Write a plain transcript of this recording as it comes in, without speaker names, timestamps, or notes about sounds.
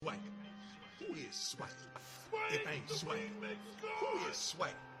is Sway? If I ain't Sway, who is Sway?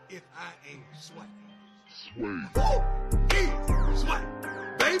 If I ain't Sway. Sway. Who is Sway?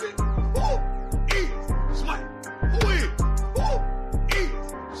 Baby, who is Sway? Who is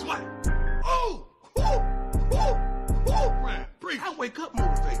Sway? Oh, right. I wake up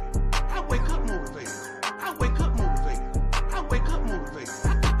motivated. I wake up motivated. I wake up motivated. I wake up motivated.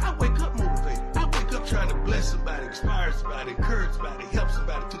 I wake up motivated. I wake up trying to bless somebody, inspire somebody, encourage somebody, help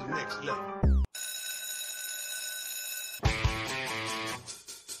somebody to the next level.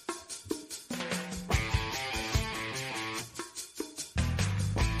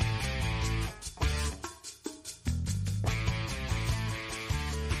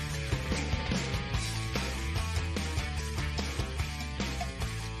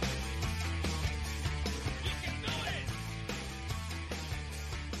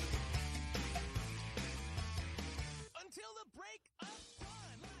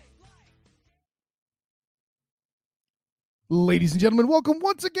 Ladies and gentlemen, welcome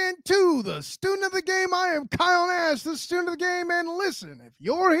once again to the Student of the Game. I am Kyle Nash, the Student of the Game. And listen, if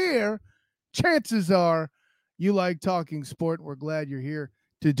you're here, chances are you like talking sport. We're glad you're here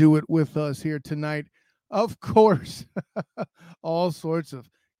to do it with us here tonight. Of course, all sorts of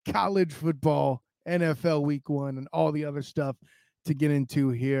college football, NFL Week 1, and all the other stuff to get into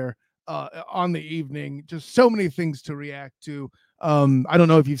here on the evening. Just so many things to react to. I don't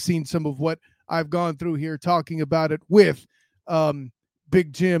know if you've seen some of what I've gone through here talking about it with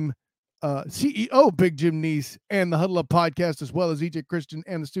Big Jim, CEO Big Jim Neese, and the Huddle Up podcast, as well as EJ Christian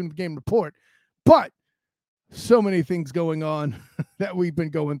and the Student of the Game Report. But so many things going on that we've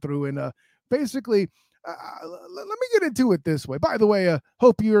been going through. And basically, let me get into it this way. By the way,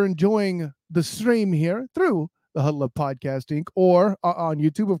 hope you're enjoying the stream here through the Huddle Up Podcast Inc. or on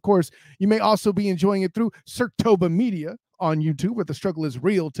YouTube. Of course, you may also be enjoying it through Circtoba Media on YouTube, where the struggle is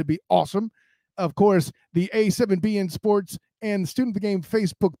real to be awesome. Of course, the A7BN Sports and Student of the Game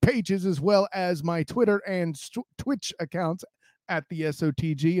Facebook pages, as well as my Twitter and Twitch accounts at the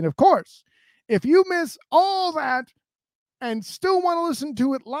SOTG. And of course, if you miss all that and still want to listen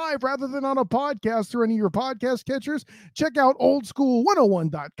to it live rather than on a podcast or any of your podcast catchers, check out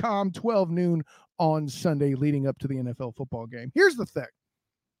oldschool101.com, 12 noon on Sunday leading up to the NFL football game. Here's the thing.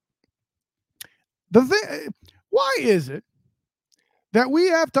 Why is it that we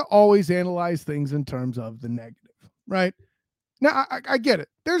have to always analyze things in terms of the negative, right? Now, I get it.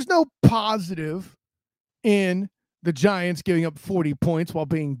 There's no positive in the Giants giving up 40 points while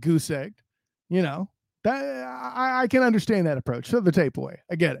being goose-egged. You know, that I can understand that approach. Throw the tape away.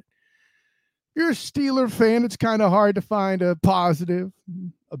 I get it. If you're a Steeler fan, it's kind of hard to find a positive.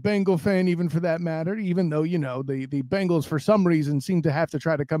 A Bengal fan, even for that matter, even though, you know, the Bengals, for some reason, seem to have to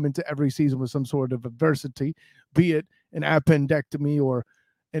try to come into every season with some sort of adversity, be it an appendectomy or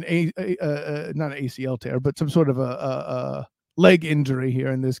not an ACL tear, but some sort of a leg injury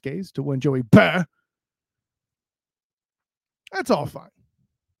here in this case to when Joey Bah. That's all fine.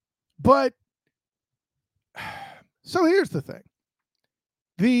 But so here's the thing.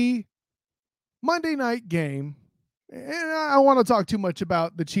 The Monday night game, and I don't want to talk too much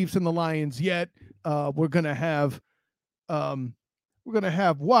about the Chiefs and the Lions yet. We're gonna have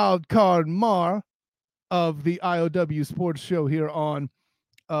Wild Card Mar of the IOW Sports Show here on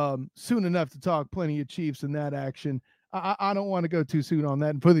soon enough to talk plenty of Chiefs in that action. I don't want to go too soon on that.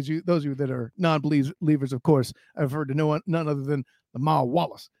 And for those of you that are non-believers, of course, I've heard to none other than Lamar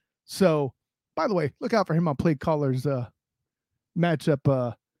Wallace. So, by the way, look out for him on Play Callers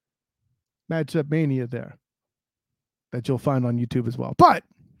matchup mania there that you'll find on YouTube as well. But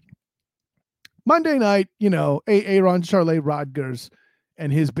Monday night, you know, Aaron Charlie Rodgers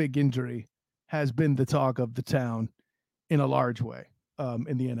and his big injury has been the talk of the town in a large way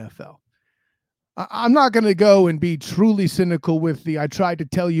in the NFL. I'm not going to go and be truly cynical with the I tried to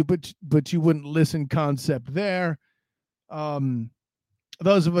tell you, but you wouldn't listen concept there.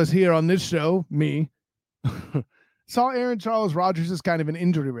 Those of us here on this show, me, saw Aaron Charles Rodgers as kind of an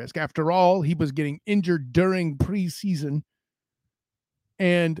injury risk. After all, he was getting injured during preseason.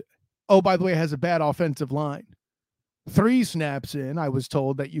 And, oh, by the way, has a bad offensive line. 3 snaps in, I was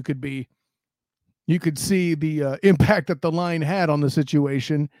told that you could see the impact that the line had on the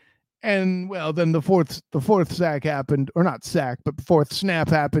situation. And, well, then the fourth sack happened, or not sack, but fourth snap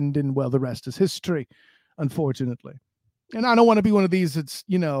happened, and, well, the rest is history, unfortunately. And I don't want to be one of these that's,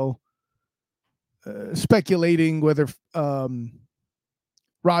 you know, speculating whether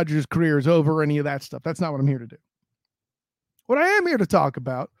Rodgers' career is over or any of that stuff. That's not what I'm here to do. What I am here to talk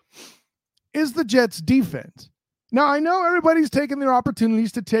about is the Jets' defense. Now, I know everybody's taking their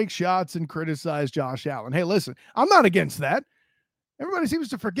opportunities to take shots and criticize Josh Allen. Hey, listen, I'm not against that. Everybody seems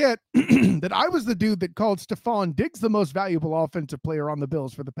to forget that I was the dude that called Stephon Diggs the most valuable offensive player on the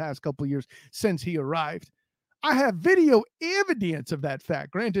Bills for the past couple of years since he arrived. I have video evidence of that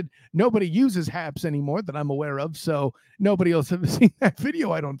fact. Granted, nobody uses Haps anymore that I'm aware of, so nobody else has seen that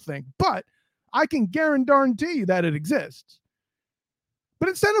video, I don't think. But I can guarantee you that it exists. But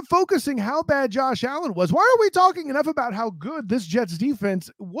instead of focusing how bad Josh Allen was, why are we talking enough about how good this Jets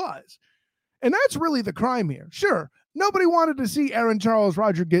defense was? And that's really the crime here. Sure, nobody wanted to see Aaron Charles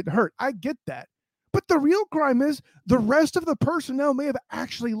Rodgers get hurt. I get that. But the real crime is the rest of the personnel may have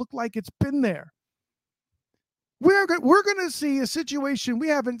actually looked like it's been there. We're going to see a situation we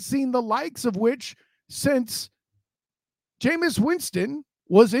haven't seen the likes of which since Jameis Winston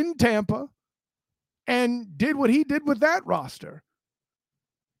was in Tampa and did what he did with that roster.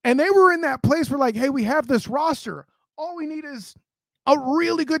 And they were in that place where like, hey, we have this roster. All we need is a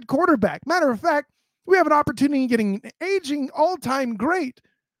really good quarterback. Matter of fact, we have an opportunity getting an aging all-time great.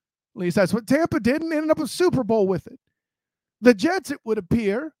 At least that's what Tampa did and ended up a Super Bowl with it. The Jets, it would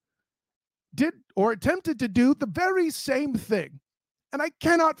appear, did or attempted to do the very same thing. And I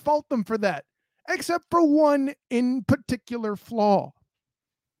cannot fault them for that, except for one in particular flaw.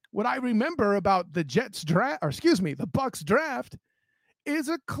 What I remember about the the Bucs draft is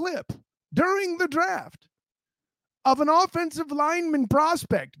a clip during the draft of an offensive lineman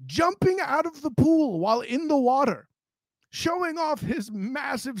prospect jumping out of the pool while in the water, showing off his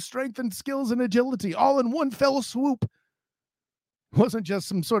massive strength and skills and agility all in one fell swoop. It wasn't just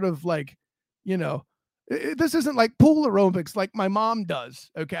some sort of like, this isn't like pool aerobics like my mom does,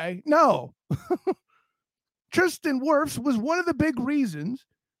 okay? No. Tristan Wirfs was one of the big reasons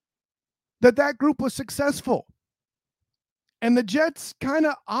that group was successful. And the Jets kind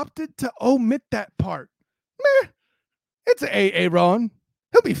of opted to omit that part. Meh, it's Aaron.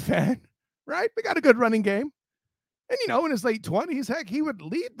 He'll be fine, right? We got a good running game. And, in his late 20s, heck, he would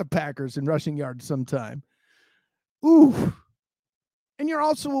lead the Packers in rushing yards sometime. Ooh. And you're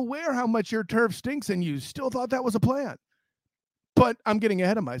also aware how much your turf stinks, and you still thought that was a plan. But I'm getting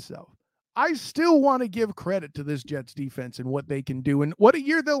ahead of myself. I still want to give credit to this Jets defense and what they can do and what a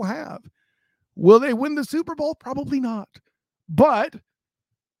year they'll have. Will they win the Super Bowl? Probably not. But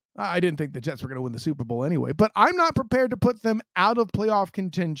I didn't think the Jets were going to win the Super Bowl anyway. But I'm not prepared to put them out of playoff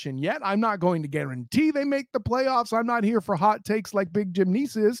contention yet. I'm not going to guarantee they make the playoffs. I'm not here for hot takes like Big Jim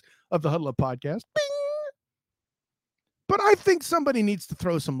Neese is of the Huddle Up podcast. Bing! But I think somebody needs to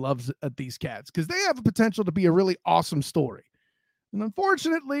throw some loves at these cats because they have the potential to be a really awesome story. And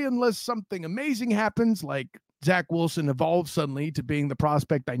unfortunately, unless something amazing happens, like Zach Wilson evolves suddenly to being the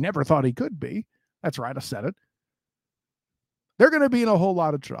prospect I never thought he could be. That's right, I said it. They're going to be in a whole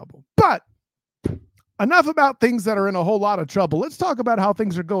lot of trouble. But enough about things that are in a whole lot of trouble. Let's talk about how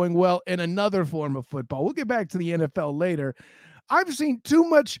things are going well in another form of football. We'll get back to the NFL later. I've seen too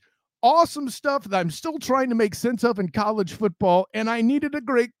much awesome stuff that I'm still trying to make sense of in college football, and I needed a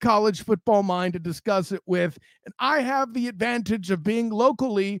great college football mind to discuss it with. And I have the advantage of being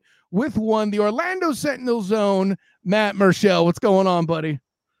locally with the Orlando Sentinel's own Matt Murschel. What's going on, buddy?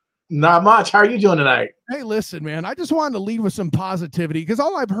 Not much. How are you doing tonight? Hey, listen, man, I just wanted to lead with some positivity because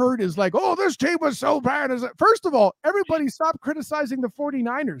all I've heard is like, oh, this team was so bad. First of all, everybody stopped criticizing the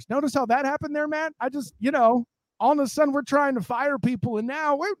 49ers. Notice how that happened there, Matt? I just, all of a sudden we're trying to fire people. And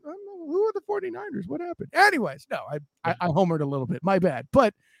now, wait, who are the 49ers? What happened? Anyways, no, I homered a little bit. My bad.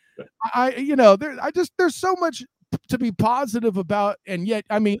 But there's so much to be positive about. And yet,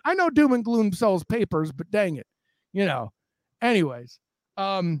 I mean, I know doom and gloom sells papers, but dang it, anyways,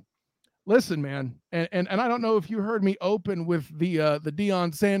 listen, man, and I don't know if you heard me open with the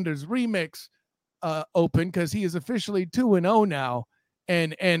Deion Sanders remix open because he is officially 2-0 now,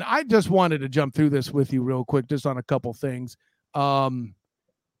 and I just wanted to jump through this with you real quick, just on a couple things. How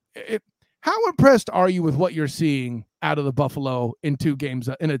impressed are you with what you're seeing out of the Buffalo in 2 games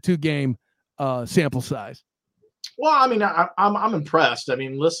in a 2-game sample size? Well, I mean, I'm impressed. I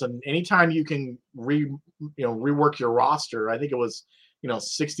mean, listen, anytime you can rework your roster, I think it was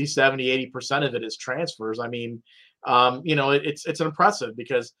 60, 70, 80% of it is transfers. I mean, it's impressive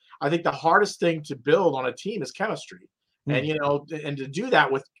because I think the hardest thing to build on a team is chemistry. Mm-hmm. And to do that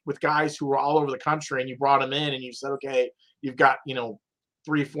with guys who are all over the country, and you brought them in and you said, okay, you've got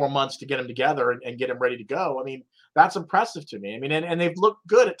 3-4 months to get them together and get them ready to go. I mean, that's impressive to me. I mean, and they've looked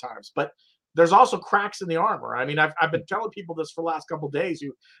good at times, but there's also cracks in the armor. I mean, I've been telling people this for the last couple of days.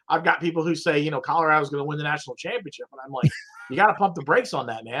 I've got people who say, Colorado's going to win the national championship. And I'm like, you got to pump the brakes on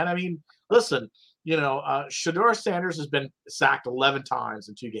that, man. I mean, listen, Shedeur Sanders has been sacked 11 times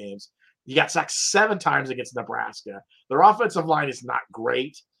in 2 games. He got sacked 7 times against Nebraska. Their offensive line is not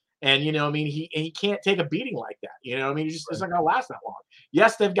great. And, you know, I mean, he can't take a beating like that. You know, I mean, it's not going to last that long.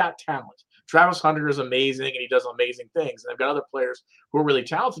 Yes, they've got talent. Travis Hunter is amazing, and he does amazing things. And they've got other players who are really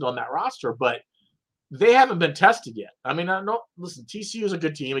talented on that roster, but they haven't been tested yet. I mean, listen, TCU is a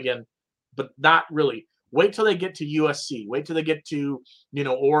good team again, but not really. Wait till they get to USC. Wait till they get to, you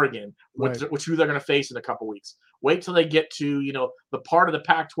know, Oregon, which who they're going to face in a couple weeks. Wait till they get to, you know, the part of the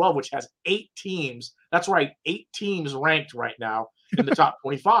Pac-12, which has 8 teams. That's right, 8 teams ranked right now in the top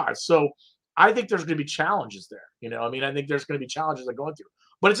 25. So I think there's going to be challenges there. You know, I mean, I think there's going to be challenges they're going through.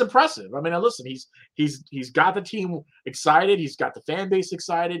 But it's impressive. I mean, listen, he's got the team excited. He's got the fan base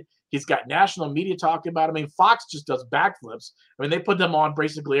excited. He's got national media talking about it. I mean, Fox just does backflips. I mean, they put them on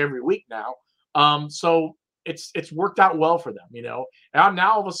basically every week now. So it's worked out well for them, you know. And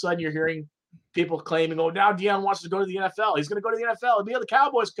now all of a sudden you're hearing people claiming, oh, now Deion wants to go to the NFL. He's going to go to the NFL and be the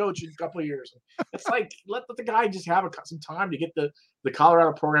Cowboys coach in a couple of years. It's like, let the guy just have some time to get the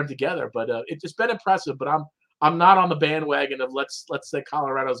Colorado program together. But it's been impressive, but I'm not on the bandwagon of let's say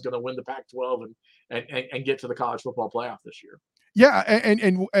Colorado is going to win the Pac-12 and get to the college football playoff this year. Yeah,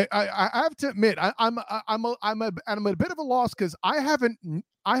 and I have to admit I'm a bit of a loss because I haven't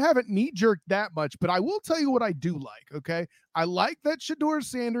knee jerked that much, but I will tell you what I do like. Okay, I like that Shedeur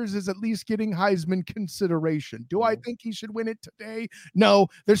Sanders is at least getting Heisman consideration. Do I think he should win it today? No,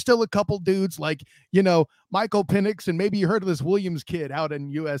 there's still a couple dudes like, you know, Michael Penix, and maybe you heard of this Williams kid out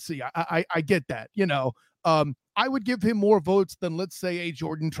in USC. I get that, you know. I would give him more votes than, let's say, a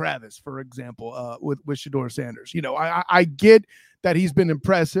Jordan Travis, for example, with Shedeur Sanders. You know, I get that he's been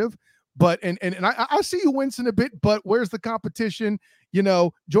impressive, but and I see you wincing a bit, but where's the competition? You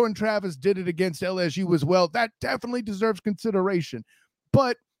know, Jordan Travis did it against LSU as well. That definitely deserves consideration,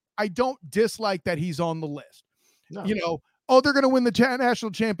 but I don't dislike that he's on the list. No. You know, oh, they're going to win the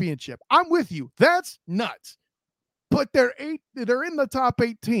national championship. I'm with you. That's nuts. But they're in the top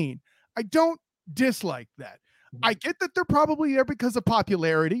 18. I don't dislike that. I get that they're probably there because of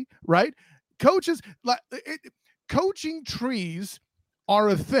popularity, right? Coaching trees are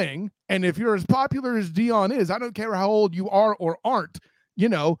a thing, and if you're as popular as Deion is, I don't care how old you are or aren't, you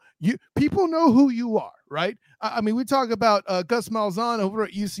know, people know who you are, right? I mean, we talk about Gus Malzahn over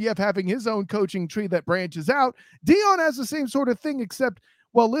at UCF having his own coaching tree that branches out. Deion has the same sort of thing, except,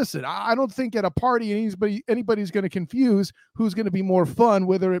 well, listen, I don't think at a party anybody's going to confuse who's going to be more fun,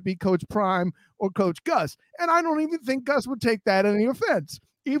 whether it be Coach Prime or Coach Gus. And I don't even think Gus would take that any offense,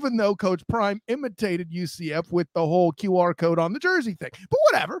 even though Coach Prime imitated UCF with the whole QR code on the jersey thing. But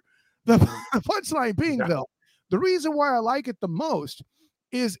whatever. The punchline being, though, the reason why I like it the most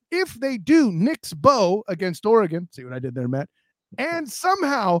is if they do Nick's bow against Oregon, see what I did there, Matt, and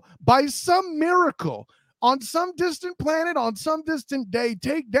somehow, by some miracle, on some distant planet, on some distant day,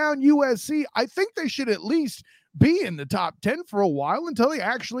 take down USC, I think they should at least be in the top 10 for a while until they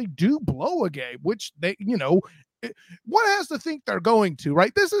actually do blow a game, which they, you know, one has to think they're going to,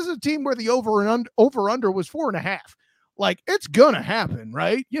 right? This is a team where the over under was 4.5. Like, it's going to happen,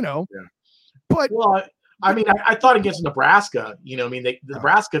 right? You know, yeah. But well, I mean, I thought against Nebraska, you know, I mean, if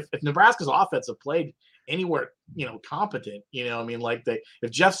Nebraska's offensive played anywhere, you know, competent, you know, I mean, like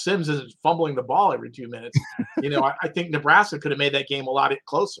if Jeff Sims isn't fumbling the ball every 2 minutes, you know, I think Nebraska could have made that game a lot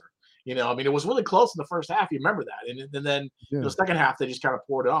closer. You know, I mean, it was really close in the first half. You remember that. And then the second half, they just kind of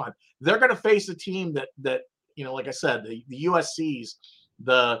poured it on. They're going to face a team that, you know, like I said, the USCs,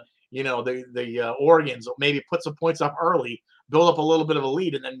 the Oregons maybe put some points up early, build up a little bit of a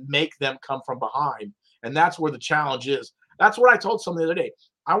lead, and then make them come from behind. And that's where the challenge is. That's what I told someone the other day.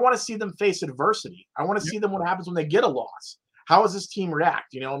 I want to see them face adversity. I want to see them what happens when they get a loss. How does this team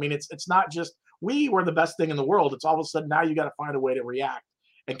react? You know, I mean, it's not just we were the best thing in the world. It's all of a sudden now you got to find a way to react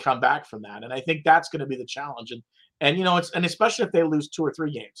and come back from that. And I think that's going to be the challenge. And you know, and especially if they lose 2 or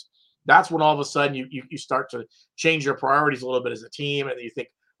 3 games, that's when all of a sudden you start to change your priorities a little bit as a team, and you think,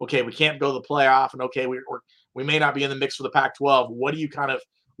 okay, we can't go to the playoff, and okay, we may not be in the mix for the Pac-12. What do you kind of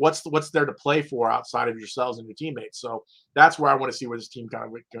what's there to play for outside of yourselves and your teammates? So that's where I want to see where this team kind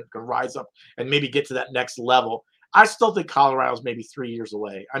of can rise up and maybe get to that next level. I still think Colorado's maybe 3 years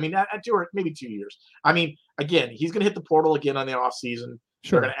away. I mean, maybe 2 years. I mean, again, he's going to hit the portal again on the offseason.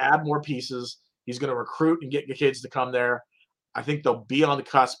 Sure. They're going to add more pieces. He's going to recruit and get the kids to come there. I think they'll be on the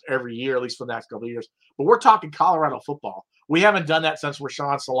cusp every year, at least for the next couple of years. But we're talking Colorado football. We haven't done that since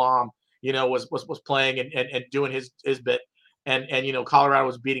Rashaan Salaam, you know, was playing and doing his bit. And you know, Colorado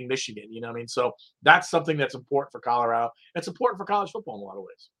was beating Michigan, you know what I mean? So that's something that's important for Colorado. It's important for college football in a lot of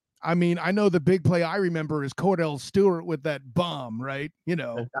ways. I mean, I know the big play I remember is Cordell Stewart with that bomb, right? You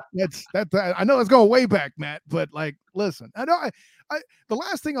know, that's I know it's going way back, Matt, but like, listen, I know the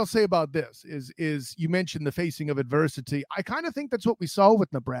last thing I'll say about this is you mentioned the facing of adversity. I kind of think that's what we saw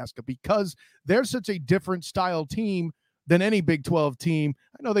with Nebraska because they're such a different style team than any Big 12 team.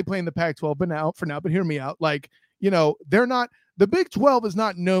 I know they play in the Pac-12, but hear me out. Like, you know, the Big 12 is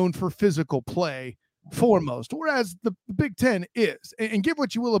not known for physical play foremost, whereas the Big Ten is. And give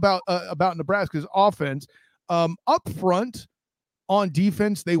what you will about Nebraska's offense. Up front on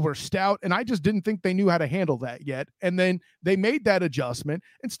defense, they were stout, and I just didn't think they knew how to handle that yet. And then they made that adjustment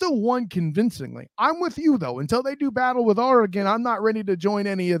and still won convincingly. I'm with you, though. Until they do battle with Oregon, I'm not ready to join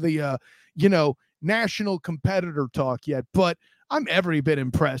any of the, national competitor talk yet. But I'm every bit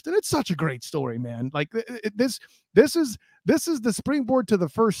impressed, and it's such a great story, man. Like this is the springboard to the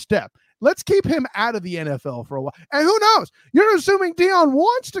first step. Let's keep him out of the NFL for a while. And who knows? You're assuming Deion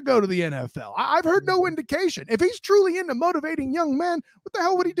wants to go to the NFL. I've heard no indication. If he's truly into motivating young men, what the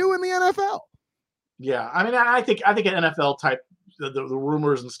hell would he do in the NFL? Yeah, I mean, I think an NFL type, the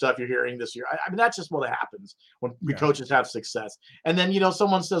rumors and stuff you're hearing this year. I mean, that's just what happens when the coaches have success. And then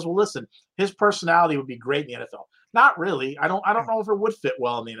someone says, "Well, listen, his personality would be great in the NFL." Not really. I don't know if it would fit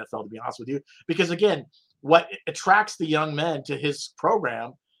well in the NFL, to be honest with you, because again, what attracts the young men to his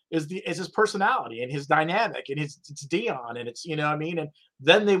program is his personality and his dynamic, and it's Deion, and it's and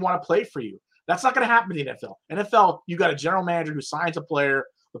then they want to play for you. That's not going to happen in the NFL. NFL, you got a general manager who signs a player,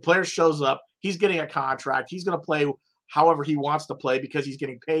 the player shows up, he's getting a contract, he's going to play however he wants to play because he's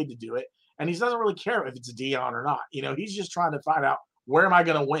getting paid to do it, and he doesn't really care if it's Deion or not. He's just trying to find out, where am I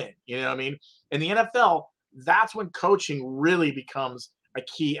going to win? You know what I mean? In the NFL, that's when coaching really becomes a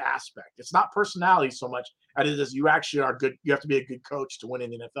key aspect. It's not personality so much as it is you actually are good. You have to be a good coach to win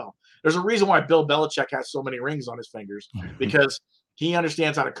in the NFL. There's a reason why Bill Belichick has so many rings on his fingers, because he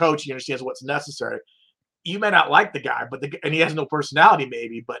understands how to coach. He understands what's necessary. You may not like the guy, and he has no personality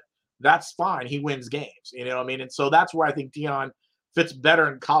maybe, but that's fine. He wins games, you know what I mean? And so that's where I think Deion fits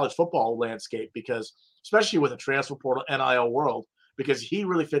better in college football landscape, because especially with a transfer portal NIL world, because he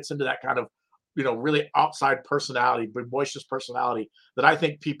really fits into that kind of really outside personality, boisterous personality that I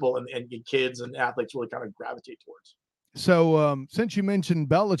think people and kids and athletes really kind of gravitate towards. So since you mentioned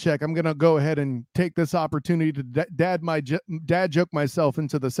Belichick, I'm going to go ahead and take this opportunity to dad joke myself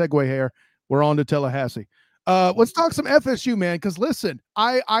into the segue here. We're on to Tallahassee. Let's talk some FSU, man, because listen,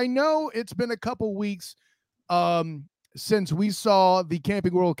 I know it's been a couple weeks since we saw the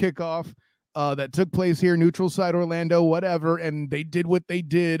Camping World kickoff that took place here, neutral site Orlando, whatever, and they did what they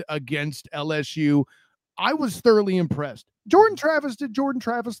did against LSU. I was thoroughly impressed. Jordan Travis did Jordan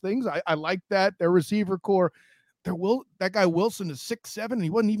Travis things. I like that. Their receiver core, that guy Wilson is 6'7", and he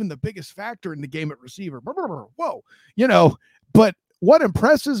wasn't even the biggest factor in the game at receiver. Whoa, but what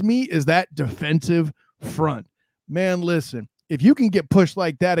impresses me is that defensive front. Man, listen, if you can get pushed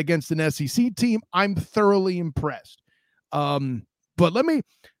like that against an SEC team, I'm thoroughly impressed. But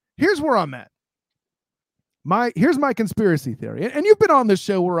here's where I'm at. Here's my conspiracy theory. And you've been on this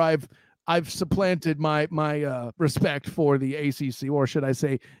show where I've supplanted my respect for the ACC, or should I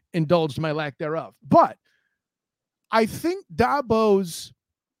say indulged my lack thereof. But I think Dabo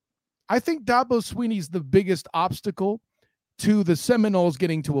Swinney's the biggest obstacle to the Seminoles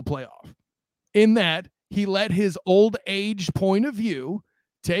getting to a playoff, in that he let his old age point of view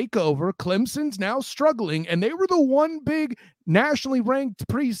take over. Clemson's now struggling, and they were the one big nationally ranked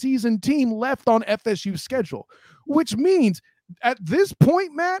preseason team left on FSU's schedule, which means at this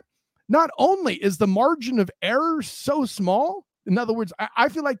point, Matt, not only is the margin of error so small, in other words, I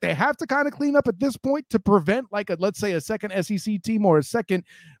feel like they have to kind of clean up at this point to prevent, like, let's say, a second SEC team or a second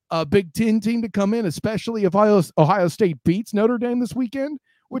Big Ten team to come in, especially if Ohio State beats Notre Dame this weekend,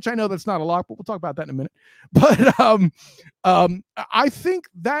 which I know that's not a lot, but we'll talk about that in a minute. But I think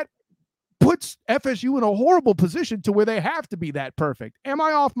that puts FSU in a horrible position to where they have to be that perfect. Am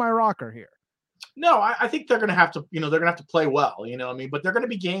I off my rocker here? No, I think they're going to have to, they're going to have to play well, but they're going to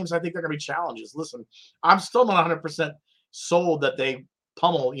be games. I think they're going to be challenges. Listen, I'm still not 100% sold that they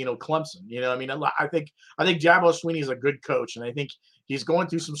pummel, Clemson. I think Dabo Swinney is a good coach, and I think he's going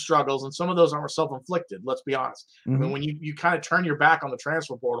through some struggles, and some of those are self-inflicted. Let's be honest. Mm-hmm. I mean, when you kind of turn your back on the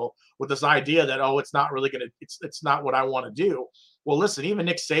transfer portal with this idea that, it's not really going to, it's not what I want to do. Well, listen, even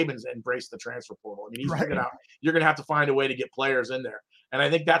Nick Saban's embraced the transfer portal. I mean, he's figured out you're going to have to find a way to get players in there. And I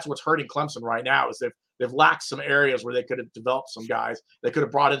think that's what's hurting Clemson right now, is they've lacked some areas where they could have developed some guys. They could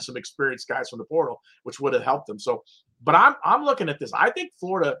have brought in some experienced guys from the portal, which would have helped them. So, but I'm looking at this. I think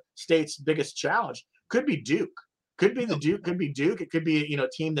Florida State's biggest challenge could be Duke. Could be Duke. It could be a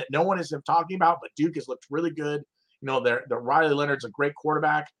team that no one is talking about, but Duke has looked really good. The Riley Leonard's a great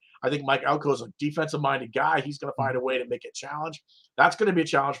quarterback. I think Mike Elko is a defensive-minded guy. He's going to find a way to make it a challenge. That's going to be a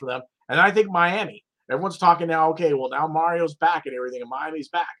challenge for them. And I think Miami. Everyone's talking now, okay, well, now Mario's back and everything, and Miami's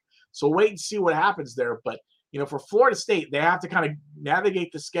back. So wait and see what happens there. But, for Florida State, they have to kind of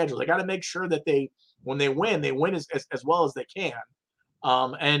navigate the schedule. They got to make sure that when they win as well as they can.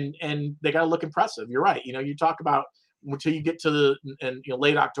 And they got to look impressive. You're right. You talk about until you get to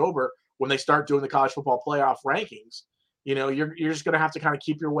late October when they start doing the college football playoff rankings, you're just going to have to kind of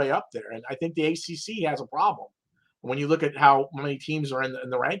keep your way up there. And I think the ACC has a problem when you look at how many teams are in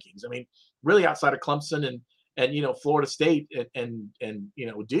the rankings. I mean, really outside of Clemson and Florida State and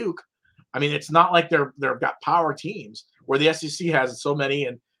Duke. I mean, it's not like they've got power teams where the SEC has so many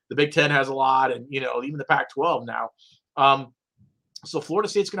and the Big Ten has a lot, and even the Pac-12 now. So Florida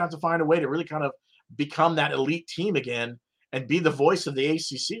State's going to have to find a way to really kind of become that elite team again and be the voice of the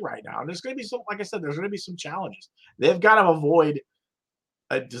ACC right now. And there's going to be like I said, there's going to be some challenges. They've got to avoid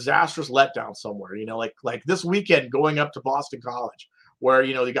a disastrous letdown somewhere. Like this weekend going up to Boston College, where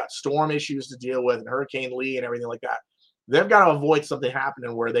you got storm issues to deal with and Hurricane Lee and everything like that. They've got to avoid something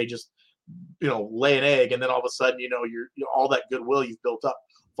happening where they just lay an egg, and then all of a sudden, you're all that goodwill you've built up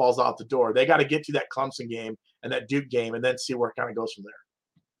falls out the door. They got to get to that Clemson game and that Duke game, and then see where it kind of goes from there.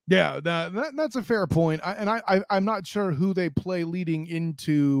 Yeah, that's a fair point. I'm not sure who they play leading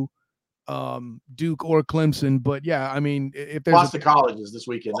into Duke or Clemson, but yeah, I mean, if there's Boston College is this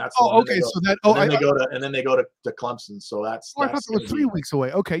weekend. That's okay. Then they go to Clemson. So that's I thought it was 3 weeks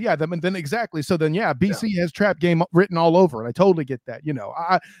away. Okay, yeah, then exactly. So then, yeah, BC has trap game written all over it. I totally get that.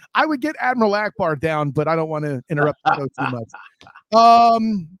 I would get Admiral Akbar down, but I don't want to interrupt the show too much.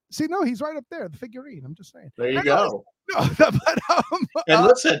 See, no, he's right up there, the figurine. I'm just saying. There you go. No, and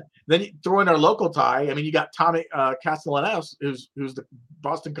listen, then you throw in our local tie. I mean, you got Tommy Castellanos, who's the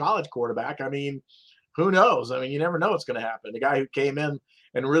Boston College quarterback. I mean, who knows? I mean, you never know what's going to happen. The guy who came in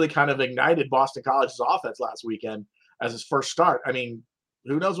and really kind of ignited Boston College's offense last weekend as his first start. I mean,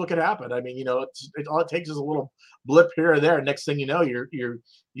 who knows what could happen? I mean, all it takes is a little blip here or there. Next thing you know,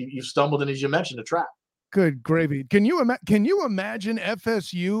 you've stumbled in, as you mentioned, a trap. Good gravy. Can you imagine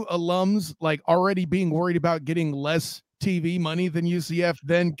FSU alums like already being worried about getting less TV money than UCF,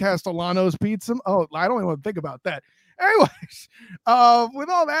 then Castellanos beats them? Oh, I don't even want to think about that. Anyways, with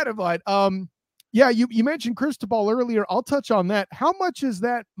all that in mind, yeah, you mentioned Cristobal earlier. I'll touch on that. How much is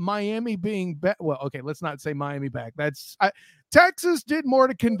that Miami being back? Well, okay, let's not say Miami back. Texas did more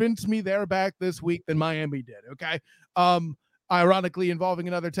to convince me they're back this week than Miami did. Okay, ironically involving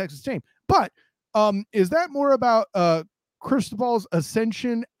another Texas team, but. Is that more about Cristobal's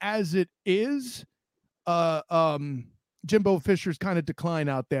ascension as it is? Jimbo Fisher's kind of decline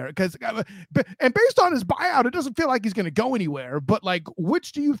out there because, and based on his buyout, it doesn't feel like he's going to go anywhere. But like,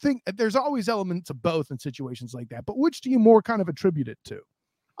 which do you think? There's always elements of both in situations like that. But which do you more kind of attribute it to?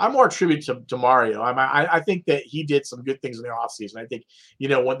 I'm more attribute to Mario. I think that he did some good things in the offseason. I think,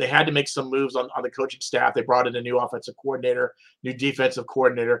 when they had to make some moves on the coaching staff, they brought in a new offensive coordinator, new defensive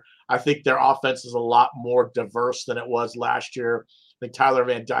coordinator. I think their offense is a lot more diverse than it was last year. I think Tyler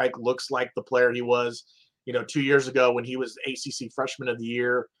Van Dyke looks like the player he was, 2 years ago when he was ACC Freshman of the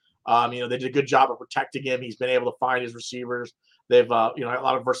Year. They did a good job of protecting him. He's been able to find his receivers. They've, a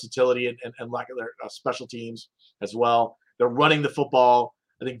lot of versatility and like their special teams as well. They're running the football.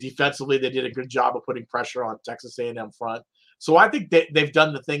 I think defensively they did a good job of putting pressure on Texas A&M front. So I think they've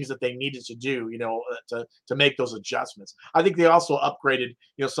done the things that they needed to do, to make those adjustments. I think they also upgraded,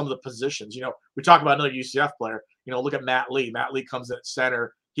 some of the positions. We talk about another UCF player. Look at Matt Lee. Matt Lee comes in at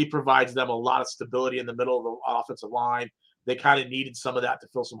center. He provides them a lot of stability in the middle of the offensive line. They kind of needed some of that to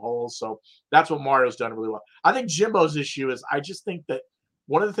fill some holes. So that's what Mario's done really well. I think Jimbo's issue is I just think that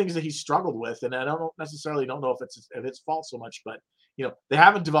one of the things that he struggled with, and I don't know if it's fault so much, but they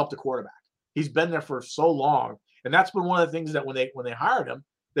haven't developed a quarterback. He's been there for so long, and that's been one of the things that when they hired him,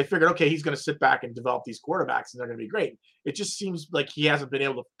 they figured, okay, he's going to sit back and develop these quarterbacks, and they're going to be great. It just seems like he hasn't been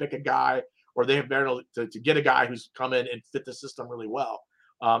able to pick a guy, or they have been able to get a guy who's come in and fit the system really well.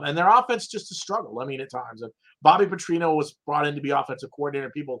 And their offense just a struggle. I mean, at times, and Bobby Petrino was brought in to be offensive coordinator.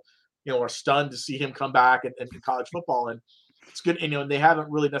 People, are stunned to see him come back in college football, and it's good. And they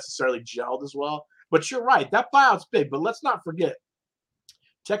haven't really necessarily gelled as well. But you're right, that buyout's big. But let's not forget.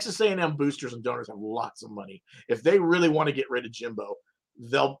 Texas A&M boosters and donors have lots of money. If they really want to get rid of Jimbo,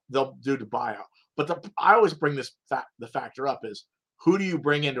 they'll do the buyout. But I always bring the factor up is who do you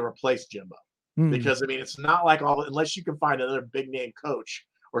bring in to replace Jimbo? Because it's not like unless you can find another big name coach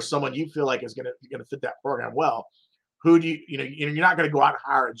or someone you feel like is going to fit that program well. Who do you're not going to go out and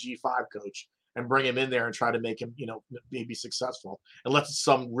hire a G5 coach and bring him in there and try to make him be successful unless it's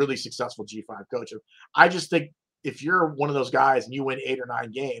some really successful G5 coach. I just think if you're one of those guys and you win 8 or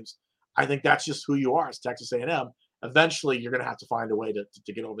 9 games, I think that's just who you are as Texas A&M. Eventually, you're going to have to find a way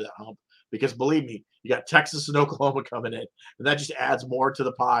to get over that hump because believe me, you got Texas and Oklahoma coming in, and that just adds more to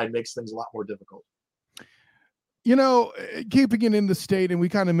the pie and makes things a lot more difficult. You know, keeping it in the state, and we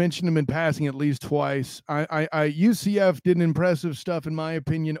kind of mentioned them in passing at least twice. UCF did impressive stuff, in my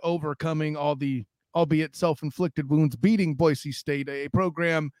opinion, overcoming all the, albeit self-inflicted wounds, beating Boise State, a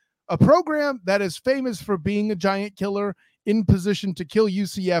program that is famous for being a giant killer, in position to kill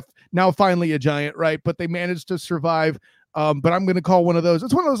UCF. Now finally a giant, right? But they managed to survive. But I'm going to call one of those.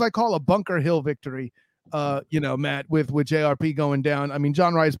 It's one of those I call a Bunker Hill victory. Matt, with JRP going down. I mean,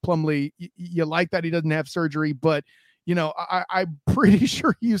 John Rice Plumlee, you like that he doesn't have surgery, but I'm pretty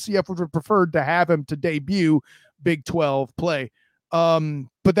sure UCF would have preferred to have him to debut Big 12 play.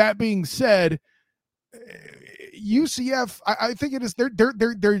 But that being said, UCF, I think it is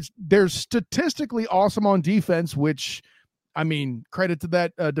they're statistically awesome on defense, which, I mean, credit to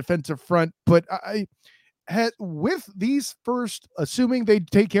that defensive front. But I had with these first, assuming they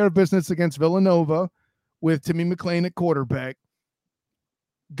take care of business against Villanova, with Timmy McClain at quarterback,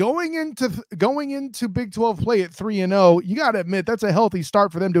 going into Big 12 play at 3-0, you got to admit that's a healthy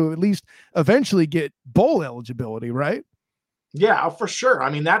start for them to at least eventually get bowl eligibility, right? Yeah, for sure.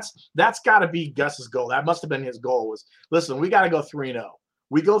 I mean, that's got to be Gus's goal. That must have been his goal was, listen, we got to go 3-0.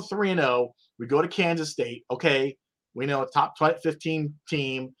 We go 3-0. We go to Kansas State. Okay, we know a top 15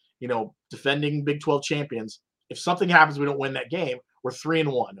 team, defending Big 12 champions. If something happens, we don't win that game, we're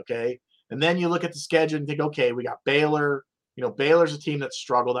 3-1, okay? And then you look at the schedule and think, okay, we got Baylor. Baylor's a team that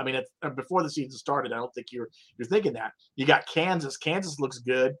struggled. I mean, before the season started, I don't think you're thinking that. You got Kansas. Kansas looks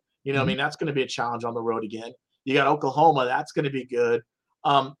good. I mean, that's going to be a challenge on the road again. You got Oklahoma. That's going to be good.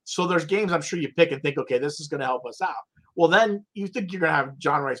 So there's games I'm sure you pick and think, okay, this is going to help us out. Well, then you think you're going to have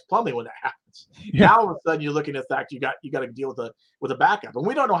John Rice Plumlee when that happens. Yeah. Now all of a sudden you're looking at the fact you got to deal with a backup, and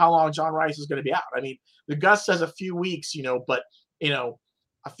we don't know how long John Rice is going to be out. I mean, the Gus says a few weeks, but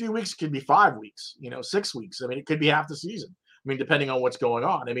a few weeks could be 5 weeks, 6 weeks. I mean, it could be half the season. I mean, depending on what's going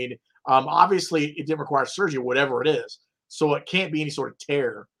on. I mean, obviously it didn't require surgery, whatever it is. So it can't be any sort of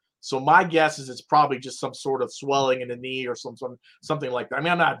tear. So my guess is it's probably just some sort of swelling in the knee or something like that. I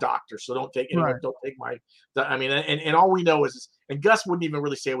mean, I'm not a doctor, so don't take my. I mean, and all we know is, and Gus wouldn't even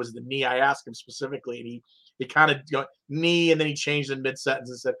really say it was the knee. I asked him specifically, and he kind of knee, and then he changed in mid sentence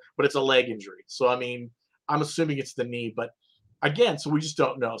and said, but it's a leg injury. So I mean, I'm assuming it's the knee, but again, so we just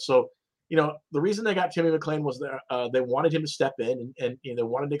don't know. So the reason they got Timmy McClain was they wanted him to step in and they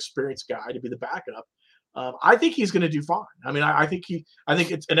wanted an experienced guy to be the backup. I think he's going to do fine. I mean, I think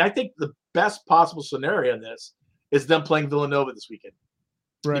the best possible scenario in this is them playing Villanova this weekend,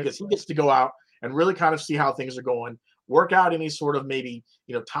 right? Because he gets to go out and really kind of see how things are going, work out any sort of maybe,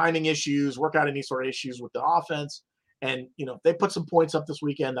 timing issues, work out any sort of issues with the offense. And, if they put some points up this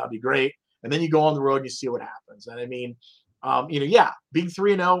weekend, that'd be great. And then you go on the road and you see what happens. And I mean, being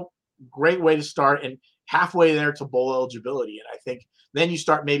 3-0, great way to start and halfway there to bowl eligibility. And I think then you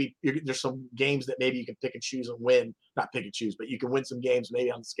start, maybe there's some games that maybe you can pick and choose and win, not pick and choose, but you can win some games maybe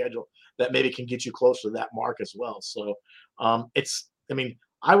on the schedule that maybe can get you closer to that mark as well. So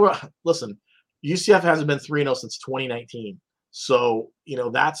listen, UCF hasn't been 3-0 since 2019. So,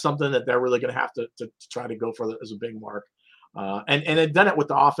 that's something that they're really going to have to try to go for as a big mark. And they've done it with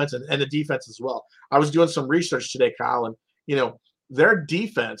the offense and the defense as well. I was doing some research today, Kyle, and, their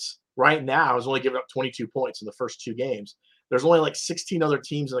defense right now is only giving up 22 points in the first 2 games. There's only like 16 other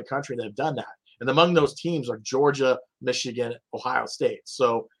teams in the country that have done that. And among those teams are Georgia, Michigan, Ohio State.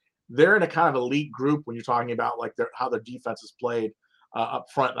 So they're in a kind of elite group when you're talking about like how their defense is played up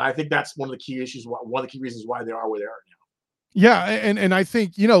front. And I think that's one of the key issues, one of the key reasons why they are where they are now. Yeah, and I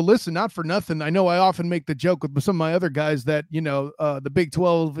think, listen, not for nothing. I know I often make the joke with some of my other guys that, the Big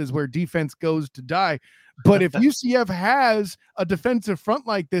 12 is where defense goes to die. But if UCF has a defensive front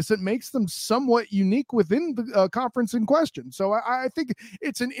like this, it makes them somewhat unique within the conference in question. So I think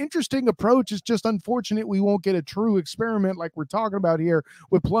it's an interesting approach. It's just unfortunate we won't get a true experiment like we're talking about here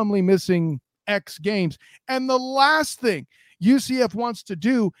with Plumlee missing X games. And the last thing UCF wants to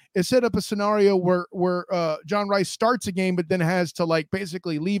do is set up a scenario where John Rice starts a game but then has to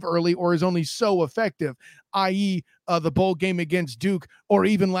basically leave early or is only so effective, i.e. The bowl game against Duke or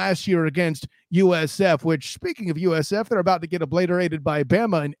even last year against USF, which, speaking of USF, they're about to get obliterated by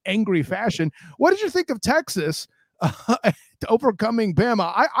Bama in angry fashion. What did you think of Texas overcoming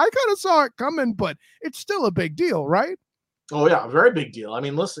Bama? I kind of saw it coming, but it's still a big deal, right? Oh, yeah, very big deal. I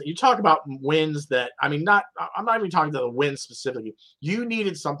mean, listen, you talk about wins that, I'm not even talking about the wins specifically. You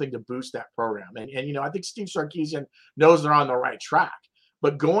needed something to boost that program. And I think Steve Sarkisian knows they're on the right track.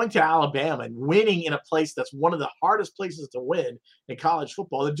 But going to Alabama and winning in a place that's one of the hardest places to win in college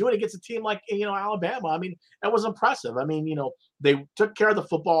football, and doing it against a team like, Alabama, I mean, that was impressive. I mean, they took care of the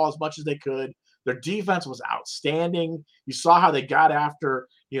football as much as they could. Their defense was outstanding. You saw how they got after,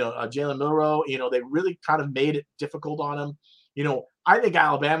 Jalen Milroe. They really kind of made it difficult on him. I think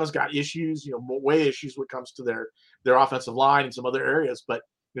Alabama's got issues, way issues when it comes to their offensive line and some other areas. But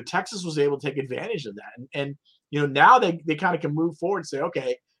Texas was able to take advantage of that. And now they kind of can move forward and say,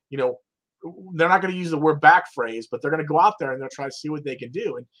 okay, they're not going to use the word back phrase, but they're going to go out there and they'll try to see what they can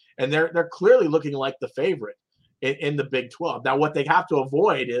do. And they're clearly looking like the favorite in the Big 12. Now, what they have to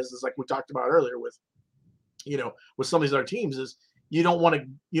avoid is like we talked about earlier with some of these other teams, is you don't want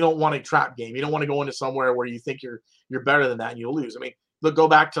a trap game. You don't want to go into somewhere where you think you're better than that and you'll lose. I mean, look, go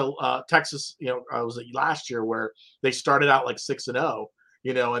back to Texas. Was it last year where they started out like 6-0,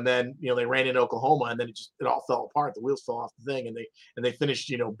 and then they ran into Oklahoma, and then it all fell apart. The wheels fell off the thing, and they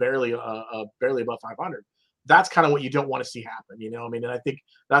finished barely above 500. That's kind of what you don't want to see happen. I mean, and I think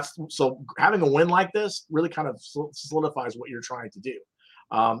that's so having a win like this really kind of solidifies what you're trying to do.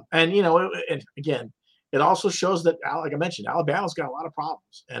 And again, it also shows that, like I mentioned, Alabama's got a lot of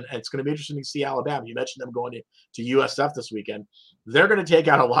problems, and it's going to be interesting to see Alabama. You mentioned them going to USF this weekend. They're going to take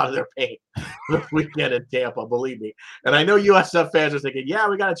out a lot of their pain this weekend in Tampa, believe me. And I know USF fans are thinking, yeah,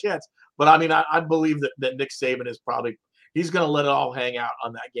 we got a chance. But, I mean, I believe that Nick Saban he's going to let it all hang out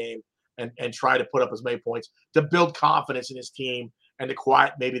on that game and try to put up as many points to build confidence in his team and to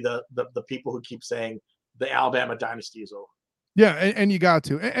quiet maybe the people who keep saying the Alabama dynasty is over. Yeah, and you got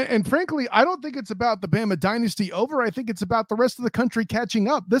to. And frankly, I don't think it's about the Bama dynasty over. I think it's about the rest of the country catching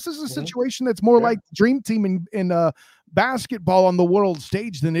up. This is a situation that's more like Dream Team in basketball on the world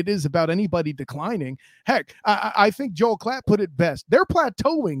stage than it is about anybody declining. Heck, I think Joel Klatt put it best. They're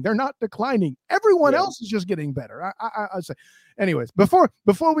plateauing. They're not declining. Everyone else is just getting better. I say. Anyways, before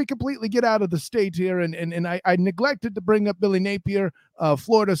we completely get out of the state here, and I neglected to bring up Billy Napier,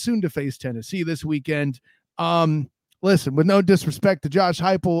 Florida soon to face Tennessee this weekend. Listen, with no disrespect to Josh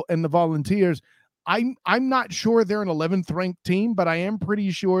Heupel and the Volunteers, I'm not sure they're an 11th ranked team, but I am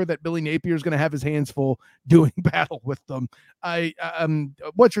pretty sure that Billy Napier is going to have his hands full doing battle with them.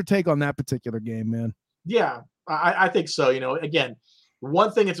 What's your take on that particular game, man? Yeah, I think so. Again,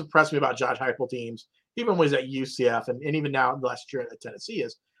 one thing that's impressed me about Josh Heupel teams, even when he's at UCF and even now last year at Tennessee,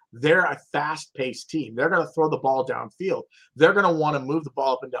 is they're a fast-paced team. They're going to throw the ball downfield. They're going to want to move the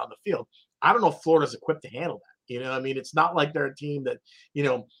ball up and down the field. I don't know if Florida's equipped to handle that. I mean, it's not like they're a team that,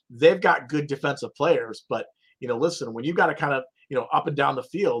 they've got good defensive players, but, listen, when you got to kind of, up and down the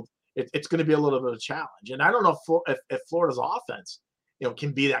field, it's going to be a little bit of a challenge. And I don't know if Florida's offense,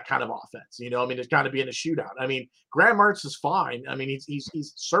 can be that kind of offense. I mean, it's got to be in a shootout. I mean, Graham Mertz is fine. I mean,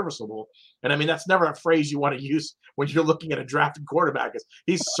 he's serviceable. And I mean, that's never a phrase you want to use when you're looking at a drafted quarterback.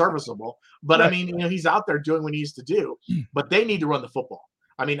 He's serviceable. But I mean, he's out there doing what he needs to do. But they need to run the football.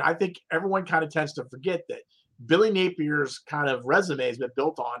 I mean, I think everyone kind of tends to forget that Billy Napier's kind of resume has been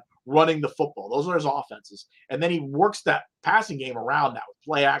built on running the football. Those are his offenses. And then he works that passing game around that with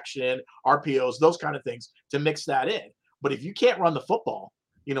play action, RPOs, those kind of things to mix that in. But if you can't run the football,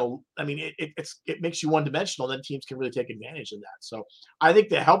 I mean, it makes you one-dimensional. Then teams can really take advantage of that. So I think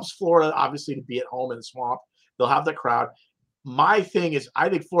that helps Florida, obviously, to be at home in the swamp. They'll have the crowd. My thing is, I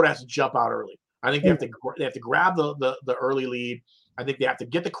think Florida has to jump out early. I think they have to grab the early lead. I think they have to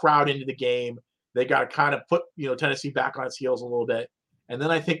get the crowd into the game. They got to kind of put, Tennessee back on its heels a little bit. And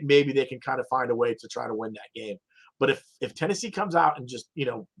then I think maybe they can kind of find a way to try to win that game. But if Tennessee comes out and just,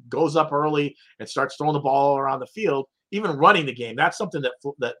 goes up early and starts throwing the ball around the field, even running the game, that's something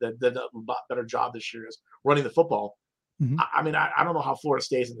that did a lot better job this year is running the football. Mm-hmm. I mean, I don't know how Florida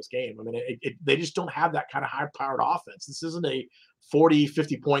stays in this game. I mean, they just don't have that kind of high-powered offense. This isn't a 40,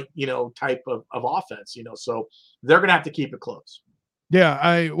 50-point, type of offense, so they're going to have to keep it close.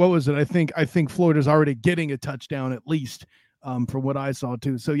 Yeah, what was it? I think Florida's already getting a touchdown at least, from what I saw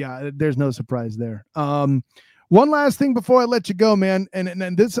too. So yeah, there's no surprise there. One last thing before I let you go, man,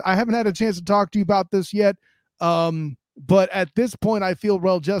 and this I haven't had a chance to talk to you about this yet, but at this point I feel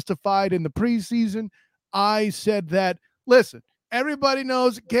well justified. In the preseason, I said that listen, everybody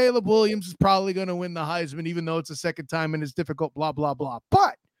knows Caleb Williams is probably going to win the Heisman, even though it's the second time and it's difficult. Blah blah blah,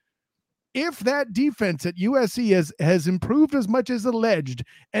 but if that defense at USC has improved as much as alleged,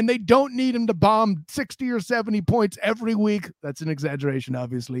 and they don't need him to bomb 60 or 70 points every week, that's an exaggeration,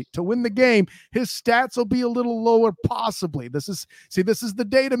 obviously, to win the game, his stats will be a little lower, possibly. This is the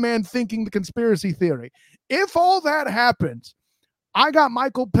data man thinking the conspiracy theory. If all that happens, I got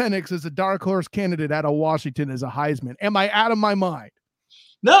Michael Penix as a dark horse candidate out of Washington as a Heisman. Am I out of my mind?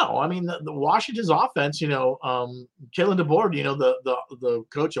 No, I mean the Washington's offense. Kalen DeBoer, the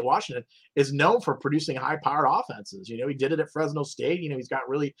coach at Washington, is known for producing high-powered offenses. He did it at Fresno State.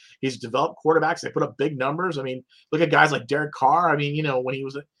 He's developed quarterbacks. They put up big numbers. I mean, look at guys like Derek Carr. I mean, when he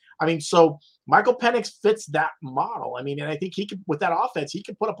was, so Michael Penix fits that model. I mean, and I think he could, with that offense, he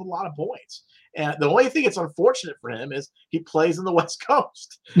could put up a lot of points. And the only thing that's unfortunate for him is he plays in the West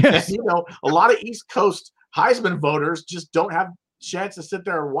Coast. Yes. And, a lot of East Coast Heisman voters just don't have chance to sit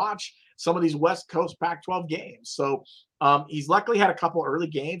there and watch some of these West Coast Pac-12 games. So he's luckily had a couple early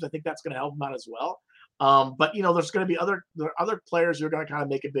games. I think that's going to help him out as well. But there's going to be other players who are going to kind of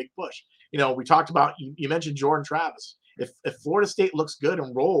make a big push. We talked about, you mentioned Jordan Travis. If Florida State looks good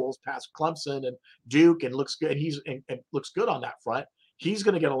and rolls past Clemson and Duke and looks good, and looks good on that front, he's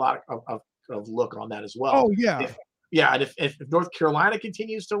going to get a lot of look on that as well. Oh yeah. And if North Carolina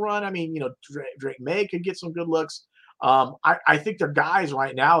continues to run, I mean, Drake May could get some good looks. I think they're guys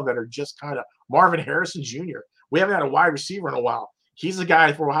right now that are just kind of Marvin Harrison Jr. We haven't had a wide receiver in a while. He's a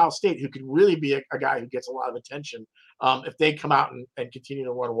guy for Ohio State who could really be a guy who gets a lot of attention if they come out and continue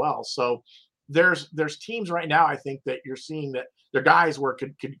to run well. So there's teams right now, I think, that you're seeing that they're guys where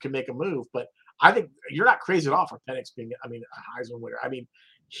could make a move. But I think you're not crazy at all for Penix being, a Heisman winner. I mean,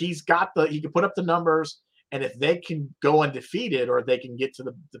 he can put up the numbers. And if they can go undefeated, or they can get to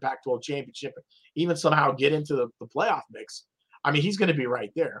the Pac-12 championship, even somehow get into the playoff mix, I mean, he's going to be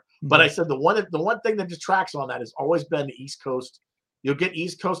right there. Mm-hmm. But I said the one thing that detracts on that has always been the East Coast. You'll get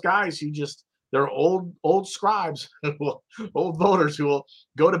East Coast guys who they're old scribes, old voters who will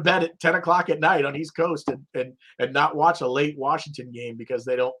go to bed at 10 o'clock at night on East Coast and not watch a late Washington game because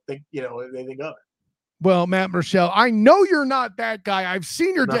they don't think anything of it. Well, Matt Murschel, I know you're not that guy. I've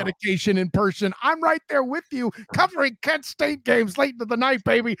seen your dedication in person. I'm right there with you, covering Kent State games late into the night,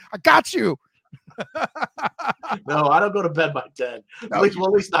 baby. I got you. No, I don't go to bed by 10. At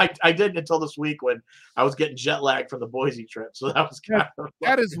least I didn't until this week when I was getting jet lag from the Boise trip. So that was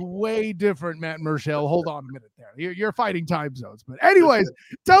that is way different, Matt Murschel. Hold on a minute there. You're fighting time zones. But anyways,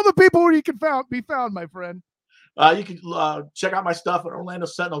 tell the people where you can be found, my friend. You can check out my stuff at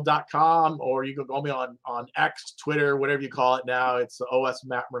OrlandoSentinel.com, or you can go me on X, Twitter, whatever you call it now. It's OS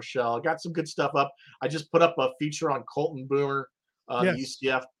Matt Murschel. I got some good stuff up. I just put up a feature on Colton Boomer, the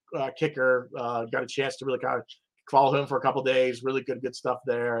UCF kicker. Got a chance to really kind of follow him for a couple of days. Really good stuff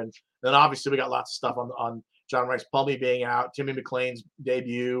there. And then obviously we got lots of stuff on John Rice Plumlee being out, Timmy McClain's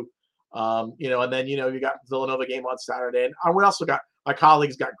debut. And then you got Villanova game on Saturday, and we also got my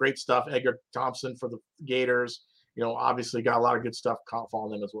colleagues got great stuff. Edgar Thompson for the Gators, obviously got a lot of good stuff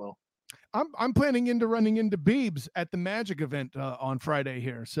following them as well. I'm planning running into Beebs at the Magic event on Friday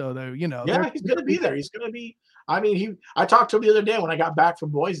here, so he's going to be there. He's going to be. I mean, I talked to him the other day when I got back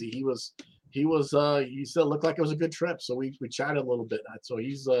from Boise. He said it looked like it was a good trip, so we chatted a little bit. So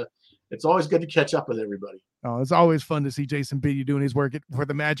it's always good to catch up with everybody. Oh, it's always fun to see Jason Beatty doing his work for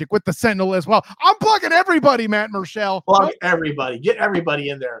the Magic with the Sentinel as well. I'm plugging everybody, Matt Murschel. Plug everybody. Get everybody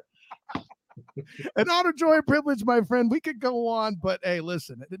in there. An honor, joy, and privilege, my friend. We could go on, but hey,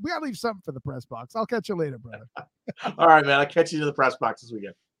 listen, we got to leave something for the press box. I'll catch you later, brother. All right, man. I'll catch you to the press box this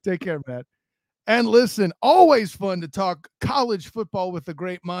weekend. Take care, Matt. And listen, always fun to talk college football with a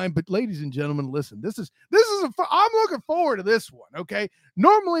great mind. But ladies and gentlemen, listen, I'm looking forward to this one. Okay.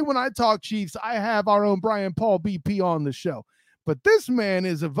 Normally when I talk Chiefs, I have our own Brian Paul BP on the show, but this man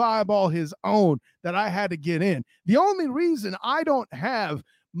is a vibe all his own that I had to get in. The only reason I don't have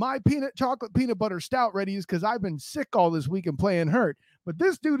my chocolate peanut butter stout ready is because I've been sick all this week and playing hurt. But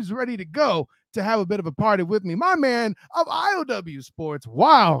this dude is ready to go to have a bit of a party with me. My man of IOW Sports.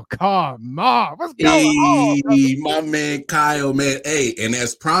 Wow, come on. What's going on? My man Kyle, man. Hey, and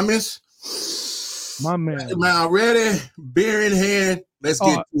as promised, my man. Man, ready? Beer in hand. Let's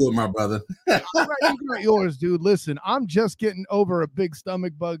get to it, my brother. All right, you got yours, dude. Listen, I'm just getting over a big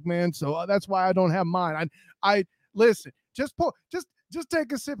stomach bug, man. So that's why I don't have mine. I listen, just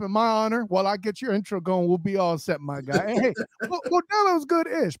take a sip in my honor while I get your intro going. We'll be all set, my guy. Hey, Modelo's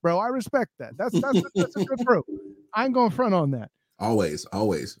good-ish, bro. I respect that. That's a good brew. I ain't going front on that. Always.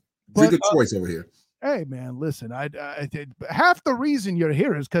 Drink a choice over here. Hey, man, listen. I half the reason you're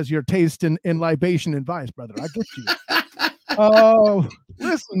here is because you're tasting in libation and vice, brother. I get you.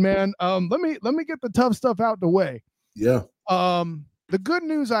 Listen, man. Let me get the tough stuff out the way. Yeah. The good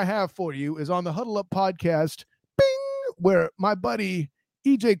news I have for you is on the Huddle Up podcast, where my buddy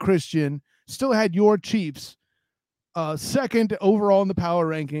EJ Christian still had your Chiefs second overall in the power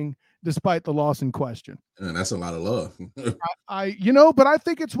ranking, despite the loss in question. And that's a lot of love. But I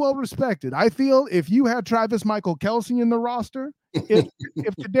think it's well respected. I feel if you had Travis Michael Kelce in the roster, if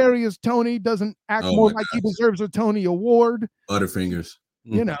Kadarius Toney doesn't act more like he deserves a Tony Award, Butterfingers.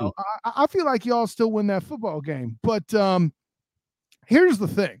 You know, I feel like y'all still win that football game. But here's the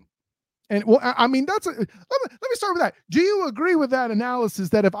thing. And well, I mean, let me start with that. Do you agree with that analysis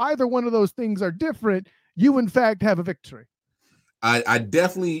that if either one of those things are different, you in fact have a victory? I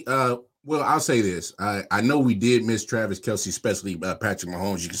definitely, well, I'll say this. I know we did miss Travis Kelce, especially Patrick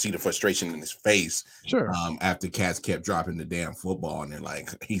Mahomes. You can see the frustration in his face. Sure. After Cats kept dropping the damn football, and then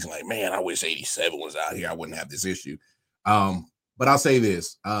he's like, man, I wish 87 was out here. I wouldn't have this issue. But I'll say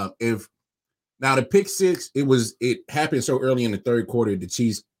this: if now the pick six, it happened so early in the third quarter, the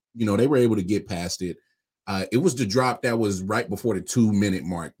Chiefs, they were able to get past it. It was the drop that was right before the 2-minute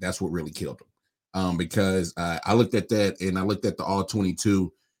mark. That's what really killed them. Because I looked at that and I looked at the all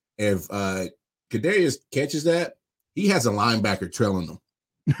 22. If Kadarius catches that, he has a linebacker trailing him,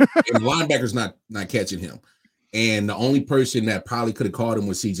 and the linebacker's not catching him. And the only person that probably could have caught him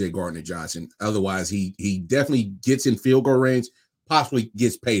was C.J. Gardner-Johnson. Otherwise, he definitely gets in field goal range, possibly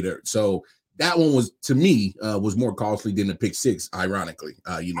gets paid dirt. So that one was, to me, was more costly than the pick six, ironically.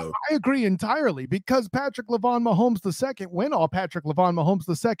 I agree entirely, because Patrick LaVon Mahomes II went all Patrick LaVon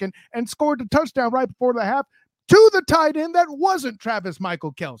Mahomes II and scored a touchdown right before the half to the tight end that wasn't Travis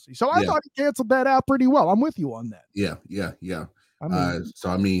Michael Kelce. So I thought he canceled that out pretty well. I'm with you on that. Yeah. I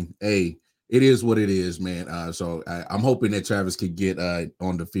mean, hey, it is what it is, man. So I'm hoping that Travis could get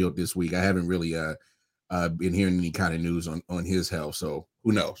on the field this week. I haven't really been hearing any kind of news on his health, so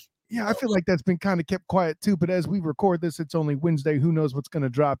who knows? Yeah, I feel like that's been kind of kept quiet too. But as we record this, it's only Wednesday. Who knows what's going to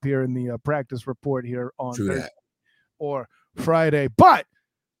drop here in the practice report here on Thursday or Friday. But,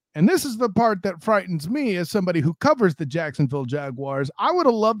 and this is the part that frightens me as somebody who covers the Jacksonville Jaguars, I would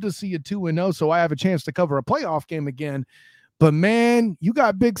have loved to see a 2-0 so I have a chance to cover a playoff game again. But, man, you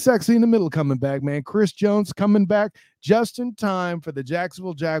got Big Sexy in the middle coming back, man. Chris Jones coming back just in time for the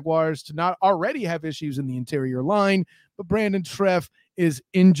Jacksonville Jaguars to not already have issues in the interior line, but Brandon Treff is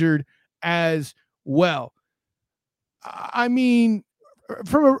injured as well. I mean,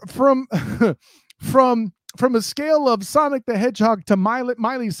 from a scale of Sonic the Hedgehog to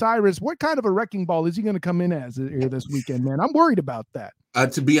Miley Cyrus, what kind of a wrecking ball is he going to come in as here this weekend, man? I'm worried about that.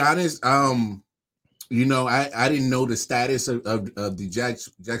 To be honest, I didn't know the status of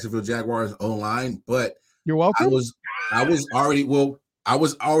the Jacksonville Jaguars online, but you're welcome. I was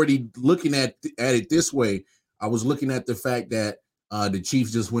already looking at it this way. I was looking at the fact that the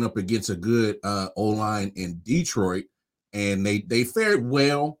Chiefs just went up against a good O-line in Detroit, and they fared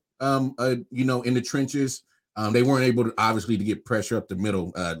well, in the trenches. They weren't able to, obviously, to get pressure up the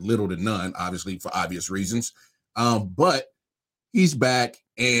middle, little to none, obviously, for obvious reasons. But he's back,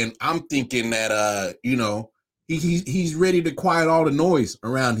 and I'm thinking that, he's ready to quiet all the noise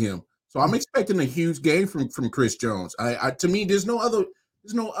around him. So I'm expecting a huge game from Chris Jones. To me, there's no other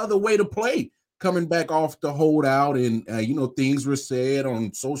way to play. Coming back off the holdout, and things were said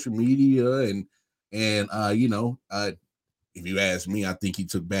on social media, and if you ask me, I think he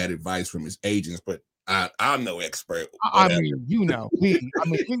took bad advice from his agents, but I'm no expert. I mean, we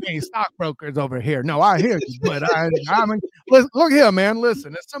ain't stockbrokers over here. No, I hear you, but I mean, look here, man.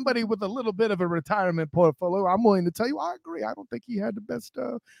 Listen, as somebody with a little bit of a retirement portfolio, I'm willing to tell you, I agree. I don't think he had the best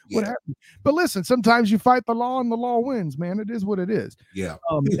what happened. But listen, sometimes you fight the law and the law wins, man. It is what it is. Yeah.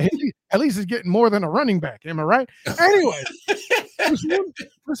 At least he's getting more than a running back. Am I right? Anyway,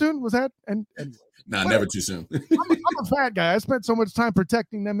 too soon was that? And nah, never too soon. I'm a fat guy. I spent so much time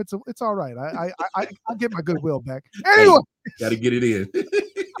protecting them. It's all right. I get my goodwill back. Anyway, got to get it in.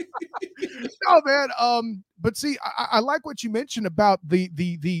 No, man. But see, I like what you mentioned about the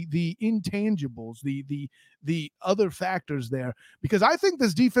intangibles, the other factors there, because I think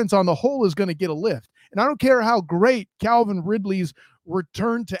this defense on the whole is going to get a lift. And I don't care how great Calvin Ridley's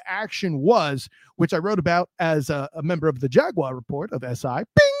return to action was, which I wrote about as a member of the Jaguar Report of SI.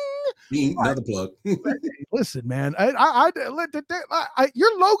 Bing! Another plug. Listen, man,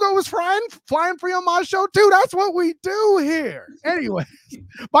 your logo is flying free on my show too. That's what we do here. Anyway,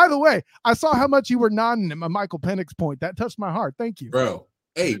 by the way, I saw how much you were nodding at my Michael Penix point. That touched my heart. Thank you, bro.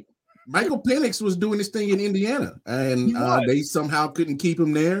 Hey, Michael Penix was doing this thing in Indiana, and they somehow couldn't keep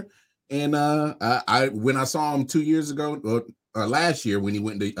him there. And when I saw him 2 years ago or last year when he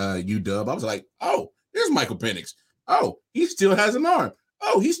went to UW, I was like, oh, there's Michael Penix. Oh, he still has an arm.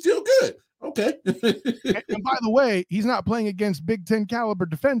 Oh, he's still good. Okay. And by the way, he's not playing against Big Ten caliber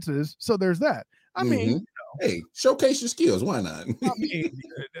defenses, so there's that. I mean, hey, showcase your skills. Why not? I mean,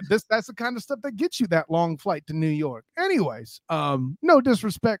 that's the kind of stuff that gets you that long flight to New York. Anyways, no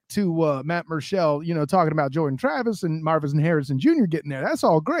disrespect to Matt Murschel, talking about Jordan Travis and Marvin Harrison Jr. getting there. That's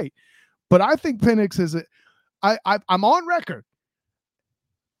all great. But I think Penix is I'm on record.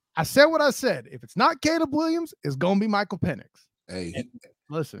 I said what I said. If it's not Caleb Williams, it's going to be Michael Penix. Hey,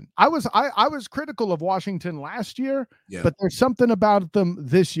 Listen, I was critical of Washington last year, yeah. but there's something about them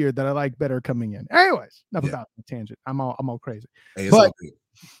this year that I like better coming in. Anyways, enough about the tangent. I'm all crazy. Hey, it's but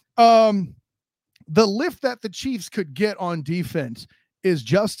all good. The lift that the Chiefs could get on defense is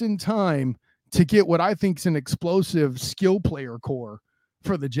just in time to get what I think is an explosive skill player core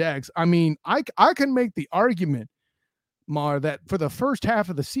for the Jags. I mean, I can make the argument, Mar, that for the first half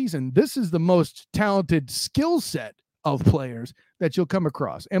of the season, this is the most talented skill set of players that you'll come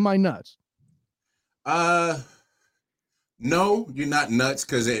across. Am I nuts? No, you're not nuts,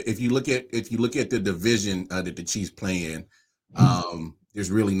 because if you look at the division that the Chiefs play in, there's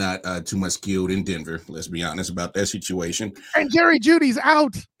really not too much skilled in Denver. Let's be honest about that situation. And Jerry Jeudy's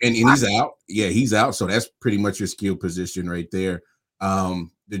out. And he's out. Yeah, he's out. So that's pretty much your skill position right there.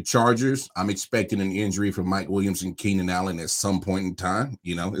 The Chargers, I'm expecting an injury from Mike Williams and Keenan Allen at some point in time.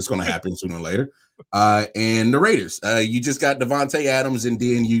 You know, it's going to happen sooner or later. And the Raiders, you just got Devontae Adams, and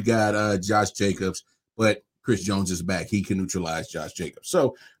then you got Josh Jacobs, but Chris Jones is back. He can neutralize Josh Jacobs.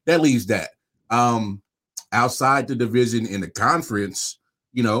 So that leaves that. Outside the division in the conference,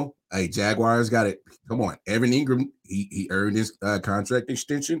 you know, hey, Jaguars got it. Come on. Evan Ingram, he earned his contract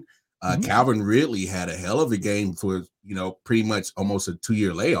extension. Calvin Ridley had a hell of a game for, you know, pretty much almost a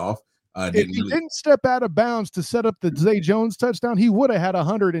 2-year layoff. If he didn't step out of bounds to set up the Zay Jones touchdown, he would have had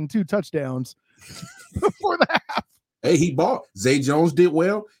 102 touchdowns before the half. Hey, he bought. Zay Jones did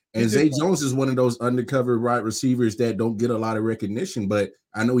well. And Zay Jones is one of those undercover wide receivers that don't get a lot of recognition, but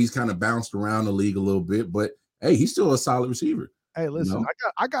I know he's kind of bounced around the league a little bit, but hey, he's still a solid receiver. Hey, listen, you know?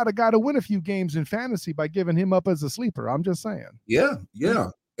 I got a guy to win a few games in fantasy by giving him up as a sleeper. I'm just saying. Yeah.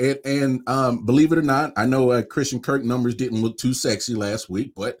 And believe it or not, I know Christian Kirk numbers didn't look too sexy last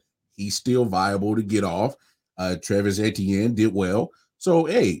week, but he's still viable to get off. Travis Etienne did well. So,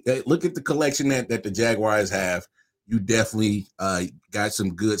 hey, look at the collection that the Jaguars have. You definitely got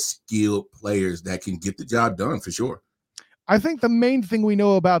some good skilled players that can get the job done for sure. I think the main thing we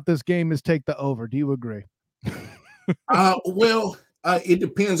know about this game is take the over. Do you agree? Well, it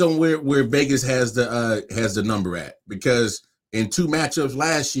depends on where Vegas has the number at, because in 2 matchups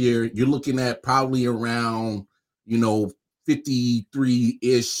last year, you're looking at probably around,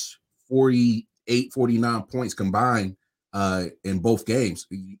 53-ish, 48, 49 points combined in both games.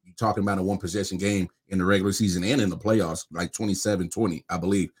 You're talking about a 1-possession game in the regular season and in the playoffs, like 27-20, I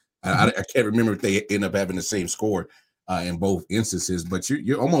believe. I can't remember if they end up having the same score in both instances, but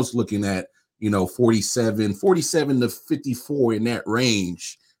you're almost looking at 47 to 54 in that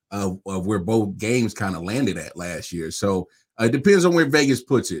range of where both games kind of landed at last year. So it depends on where Vegas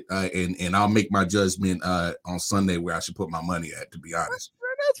puts it, and I'll make my judgment on Sunday where I should put my money at, to be honest.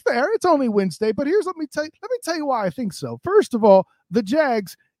 That's fair. It's only Wednesday, but let me tell you why I think so. First of all, the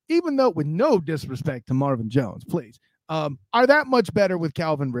Jags, even though with no disrespect to Marvin Jones, please, are that much better with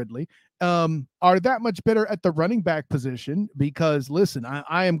Calvin Ridley, are that much better at the running back position, because listen,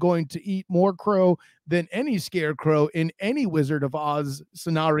 I am going to eat more crow than any scarecrow in any Wizard of Oz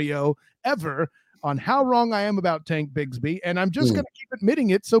scenario ever on how wrong I am about Tank Bigsby, and I'm just going to keep admitting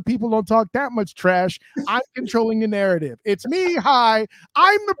it so people don't talk that much trash. I'm controlling the narrative. It's me. Hi,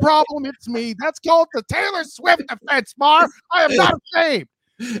 I'm the problem. It's me. That's called the Taylor Swift defense, Mar. I am not ashamed.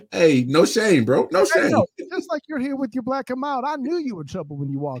 Hey, no shame, bro. No shame. No, just like you're here with your black and mild. I knew you were in trouble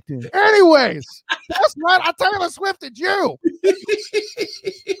when you walked in. Anyways, that's right. I Taylor Swifted you.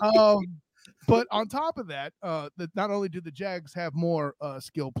 But on top of that, not only do the Jags have more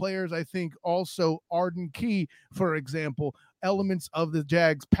skilled players, I think also Arden Key, for example, elements of the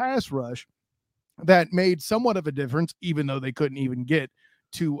Jags pass rush that made somewhat of a difference, even though they couldn't even get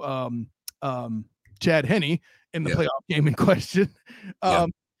to Chad Henne in the playoff game in question.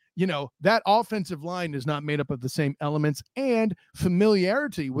 That offensive line is not made up of the same elements, and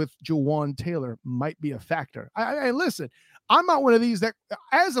familiarity with Jawan Taylor might be a factor. I listen, I'm not one of these that,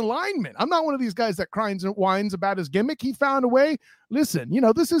 as a lineman, I'm not one of these guys that cries and whines about his gimmick. He found a way. Listen,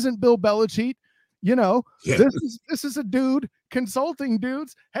 this isn't Bill Belichick. This is a dude consulting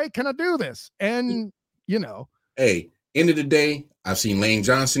dudes. Hey, can I do this? And, Hey, end of the day, I've seen Lane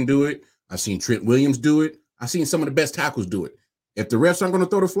Johnson do it. I've seen Trent Williams do it. I've seen some of the best tackles do it. If the refs aren't going to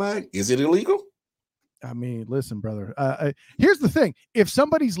throw the flag, is it illegal? I mean, listen, brother. Here's the thing: if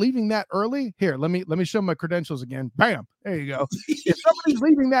somebody's leaving that early, here, let me show my credentials again. Bam, there you go. If somebody's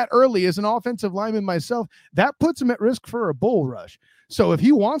leaving that early as an offensive lineman myself, that puts him at risk for a bull rush. So if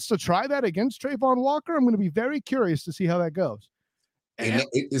he wants to try that against Trayvon Walker, I'm going to be very curious to see how that goes. And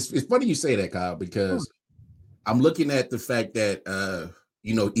it's funny you say that, Kyle, because I'm looking at the fact that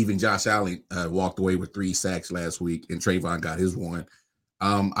even Josh Allen walked away with 3 sacks last week, and Trayvon got his one.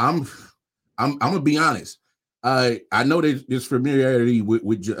 I'm gonna be honest. I know there's familiarity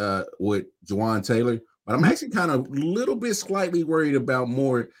with Jawaan Taylor, but I'm actually kind of a little bit slightly worried about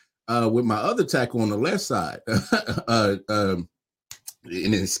more with my other tackle on the left side. And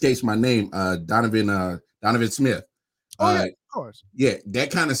it escapes my name, Donovan Smith. Oh, yeah, of course. Yeah,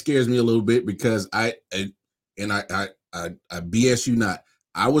 that kind of scares me a little bit because I BS you not.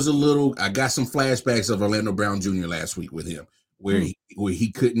 I got some flashbacks of Orlando Brown Jr. last week with him, where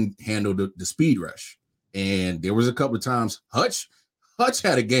he couldn't handle the speed rush. And there was a couple of times Hutch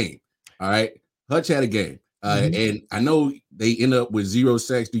had a game. All right. Hutch had a game. And I know they end up with 0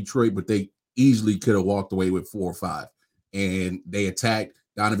 sacks Detroit, but they easily could have walked away with 4 or 5. And they attacked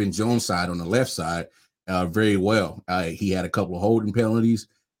Donovan Jones' side on the left side very well. He had a couple of holding penalties.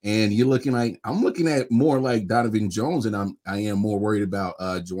 And I'm looking at more like Donovan Jones, and I am more worried about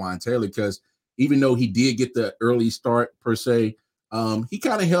Jawaan Taylor, because even though he did get the early start per se, he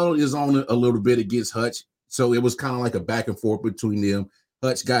kind of held his own a little bit against Hutch. So it was kind of like a back and forth between them.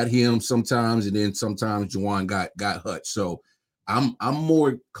 Hutch got him sometimes, and then sometimes Jawaan got Hutch. So I'm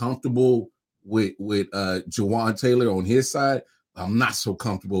more comfortable with Jawaan Taylor on his side. I'm not so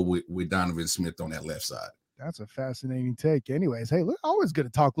comfortable with Donovan Smith on that left side. That's a fascinating take. Anyways, hey, look, always good to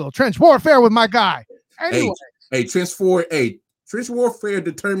talk a little trench warfare with my guy. Anyway. Hey, trench warfare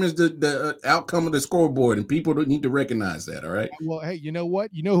determines the outcome of the scoreboard, and people don't need to recognize that. All right. Well, hey, you know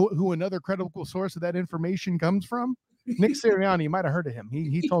what? You know who another credible source of that information comes from? Nick Sirianni. You might have heard of him.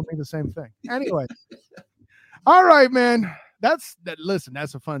 He told me the same thing. Anyway. All right, man. Listen,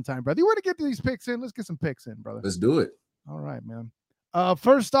 that's a fun time, brother. You want to get these picks in? Let's get some picks in, brother. Let's do it. All right, man.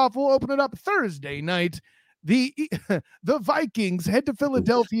 First off, we'll open it up Thursday night. The Vikings head to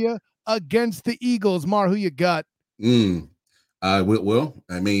Philadelphia against the Eagles. Mar, who you got? Well,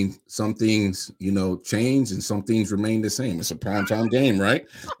 I mean, some things, change and some things remain the same. It's a primetime game, right?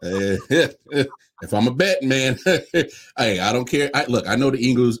 If I'm a betting man, hey, I don't care. I know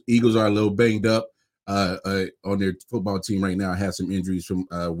the Eagles are a little banged up on their football team right now. I have some injuries from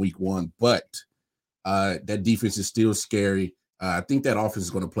week 1, but that defense is still scary. I think that offense is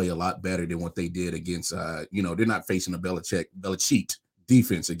going to play a lot better than what they did against, they're not facing a Belichick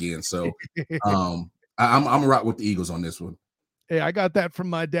defense again. So I'm going to rock with the Eagles on this one. Hey, I got that from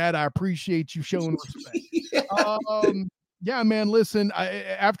my dad. I appreciate you showing respect. Yeah, man, listen,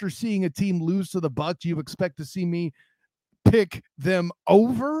 after seeing a team lose to the Bucs, you expect to see me pick them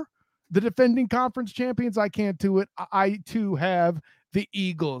over the defending conference champions? I can't do it. I too have the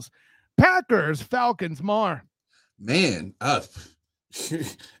Eagles. Packers, Falcons, Mar. Man,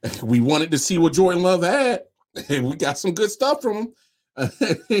 we wanted to see what Jordan Love had, and we got some good stuff from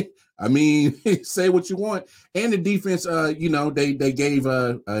him. I mean, say what you want. And the defense, they gave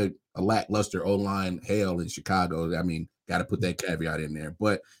a lackluster O-line hell in Chicago. I mean, got to put that caveat in there.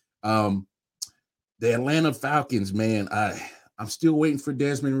 But the Atlanta Falcons, man, I'm still waiting for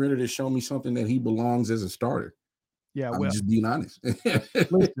Desmond Ridder to show me something that he belongs as a starter. Yeah, I'm just being honest.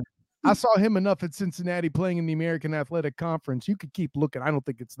 Listen, I saw him enough at Cincinnati playing in the American Athletic Conference. You could keep looking. I don't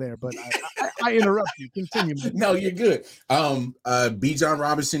think it's there, but I interrupt you. Continue. No, you're good. Bijan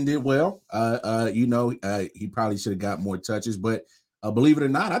Robinson did well. He probably should have got more touches, but believe it or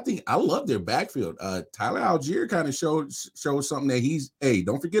not, I love their backfield. Tyler Algier kind of showed something that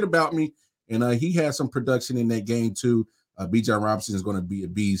don't forget about me. And he had some production in that game too. Bijan Robinson is going to be a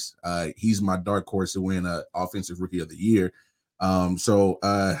beast. He's my dark horse to win Offensive Rookie of the Year. So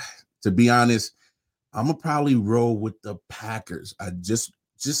to be honest, I'm gonna probably roll with the Packers. I just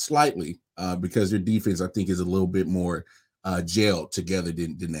slightly because their defense I think is a little bit more gelled together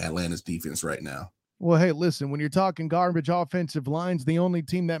than Atlanta's defense right now. Well, hey, listen, when you're talking garbage offensive lines, the only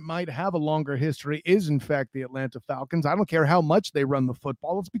team that might have a longer history is, in fact, the Atlanta Falcons. I don't care how much they run the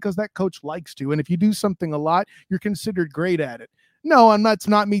football. It's because that coach likes to. And if you do something a lot, you're considered great at it. No, it's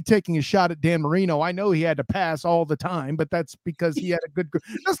not me taking a shot at Dan Marino. I know he had to pass all the time, but that's because he had a good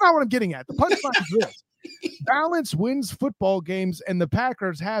 – that's not what I'm getting at. The punchline is this. Balance wins football games, and the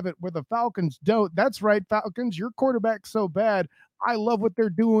Packers have it where the Falcons don't. That's right, Falcons. Your quarterback's so bad. I love what they're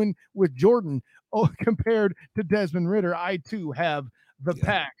doing with Jordan compared to Desmond Ridder. I, too, have the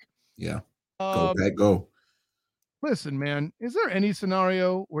Pack. Yeah. Go, Pack, go. Listen, man, is there any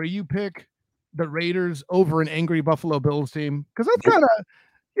scenario where you pick the Raiders over an angry Buffalo Bills team? Because that's kind of,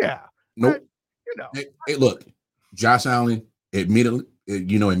 Nope. Hey, look, Josh Allen admitted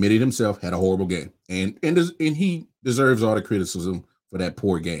himself had a horrible game, and he deserves all the criticism for that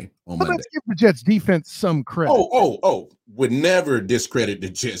poor game on Monday. Let's give the Jets defense some credit. Would never discredit the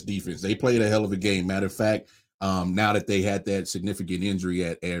Jets defense. They played a hell of a game. Matter of fact, now that they had that significant injury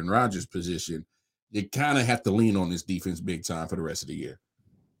at Aaron Rodgers' position, you kind of have to lean on this defense big time for the rest of the year.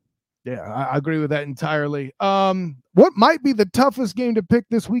 Yeah, I agree with that entirely. What might be the toughest game to pick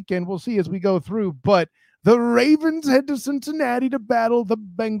this weekend? We'll see as we go through. But the Ravens head to Cincinnati to battle the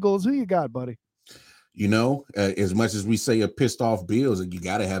Bengals. Who you got, buddy? As much as we say a pissed off Bills, you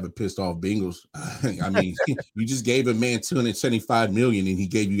got to have a pissed off Bengals. I mean, you just gave a man $275 million and he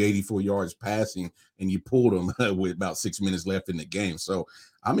gave you 84 yards passing and you pulled him with about 6 minutes left in the game. So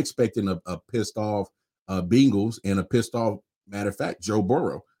I'm expecting a pissed off Bengals and a pissed off, matter of fact, Joe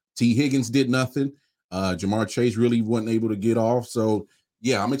Burrow. T. Higgins did nothing. Jamar Chase really wasn't able to get off. So,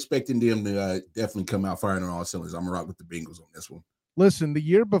 yeah, I'm expecting them to definitely come out firing on all cylinders. I'm going to rock with the Bengals on this one. Listen, the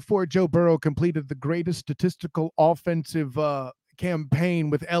year before Joe Burrow completed the greatest statistical offensive campaign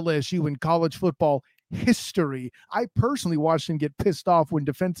with LSU in college football history, I personally watched him get pissed off when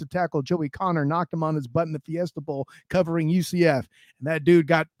defensive tackle Joey Connor knocked him on his butt in the Fiesta Bowl covering UCF, and that dude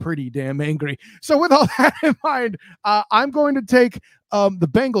got pretty damn angry. So with all that in mind, I'm going to take the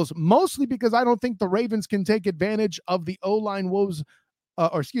Bengals, mostly because I don't think the Ravens can take advantage of the O-line woes.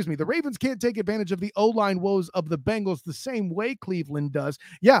 The Ravens can't take advantage of the O-line woes of the Bengals the same way Cleveland does.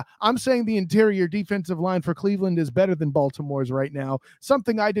 Yeah, I'm saying the interior defensive line for Cleveland is better than Baltimore's right now,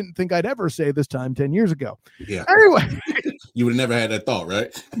 something I didn't think I'd ever say this time 10 years ago. Yeah. Anyway. You would have never had that thought,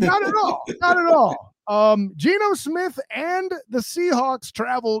 right? Not at all. Not at all. Geno Smith and the Seahawks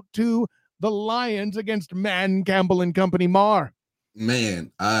travel to the Lions against Man Campbell and company. Mar.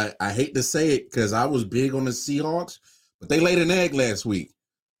 Man, I hate to say it because I was big on the Seahawks, but they laid an egg last week.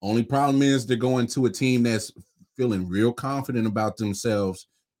 Only problem is they're going to a team that's feeling real confident about themselves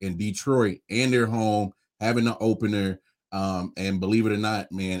in Detroit and their home, having an opener. And believe it or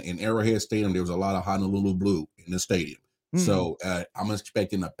not, man, in Arrowhead Stadium, there was a lot of Honolulu blue in the stadium. Mm-hmm. So I'm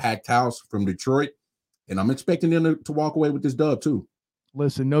expecting a packed house from Detroit, and I'm expecting them to walk away with this dub too.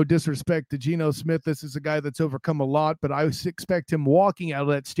 Listen, no disrespect to Geno Smith. This is a guy that's overcome a lot, but I expect him walking out of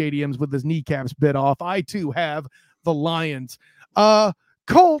that stadiums with his kneecaps bit off. I too have the Lions.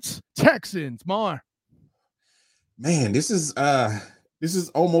 Colts, Texans, Mar. Man, this is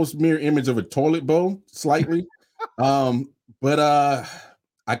almost mirror image of a toilet bowl, slightly. But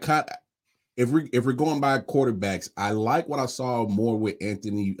I can't. If we're going by quarterbacks, I like what I saw more with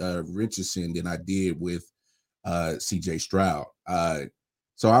Anthony Richardson than I did with C.J. Stroud.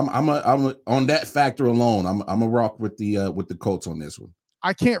 So I'm on that factor alone. I'm a rock with the Colts on this one.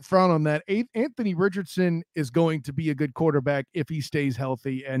 I can't frown on that. Anthony Richardson is going to be a good quarterback if he stays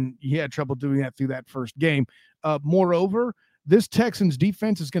healthy, and he had trouble doing that through that first game. Moreover, this Texans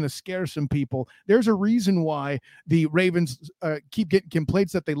defense is going to scare some people. There's a reason why the Ravens keep getting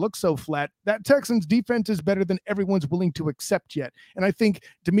complaints that they look so flat. That Texans defense is better than everyone's willing to accept yet. And I think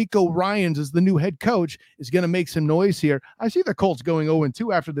D'Amico Ryans, as the new head coach, is going to make some noise here. I see the Colts going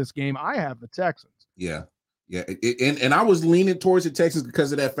 0-2 after this game. I have the Texans. Yeah. Yeah, and I was leaning towards the Texans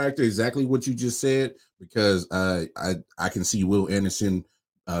because of that factor, exactly what you just said, because I can see Will Anderson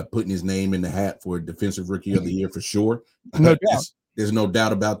putting his name in the hat for Defensive Rookie of the Year for sure. No doubt. There's no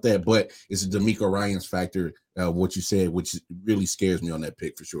doubt about that, but it's a D'Amico Ryans factor, what you said, which really scares me on that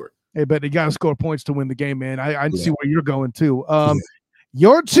pick for sure. Hey, but you got to score points to win the game, man. I see where you're going too.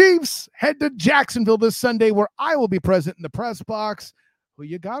 Your Chiefs head to Jacksonville this Sunday, where I will be present in the press box. Who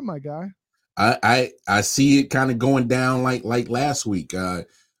you got, my guy? I see it kind of going down like last week.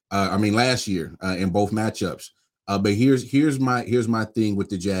 Last year in both matchups. But here's my thing with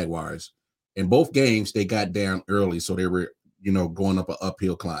the Jaguars. In both games, they got down early, so they were going up an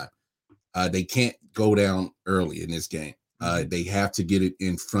uphill climb. They can't go down early in this game. They have to get it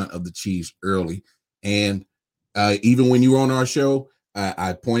in front of the Chiefs early. And even when you were on our show,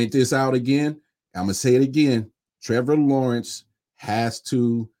 I pointed this out again. I'm gonna say it again. Trevor Lawrence has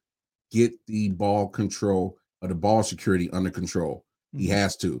to get the ball control or the ball security under control. He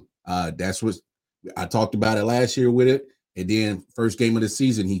has to. That's what I talked about it last year with it. And then first game of the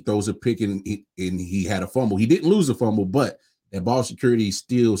season, he throws a pick and he had a fumble. He didn't lose a fumble, but that ball security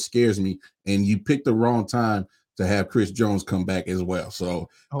still scares me. And you picked the wrong time to have Chris Jones come back as well. So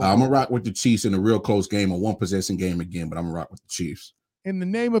I'm going to rock with the Chiefs in a real close game, a one-possession game again, but I'm going to rock with the Chiefs. In the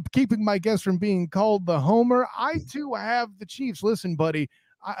name of keeping my guest from being called the homer, I too have the Chiefs. Listen, buddy,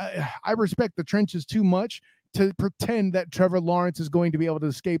 I respect the trenches too much to pretend that Trevor Lawrence is going to be able to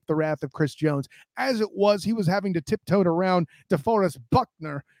escape the wrath of Chris Jones. As it was, he was having to tiptoe around DeForest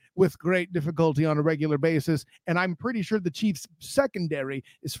Buckner with great difficulty on a regular basis. And I'm pretty sure the Chiefs secondary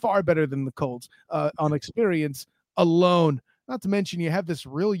is far better than the Colts on experience alone. Not to mention you have this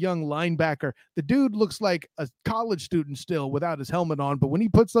real young linebacker. The dude looks like a college student still without his helmet on, but when he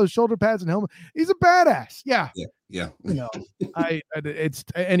puts those shoulder pads and helmet, he's a badass. Yeah.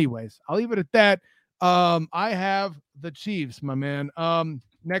 Anyways, I'll leave it at that. I have the Chiefs, my man.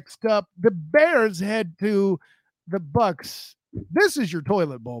 Next up, the Bears head to the Bucks. This is your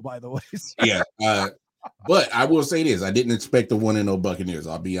toilet bowl, by the way. Yeah. But I will say this: I didn't expect the 1-0 Buccaneers.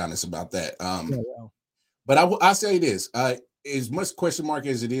 I'll be honest about that. But I say this: as much question mark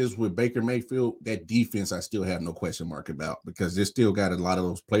as it is with Baker Mayfield, that defense I still have no question mark about, because they still got a lot of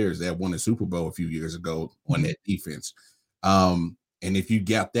those players that won the Super Bowl a few years ago on that defense. And if you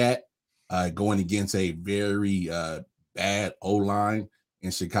got that going against a very bad O-line in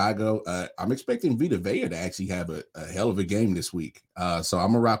Chicago, I'm expecting Vita Vea to actually have a hell of a game this week. So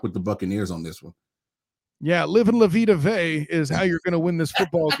I'm gonna rock with the Buccaneers on this one. Yeah, living La Vida Vea is how you're going to win this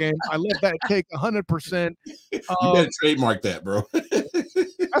football game. I love that take 100%. You better trademark that, bro.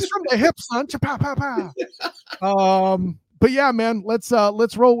 That's from the hip, son. Cha-pow, pow. But yeah, man, let's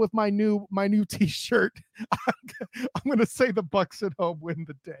roll with my new T-shirt. I'm going to say the Bucks at home win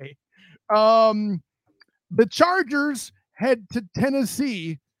the day. The Chargers head to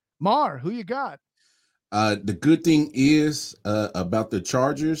Tennessee. Mar, who you got? The good thing is about the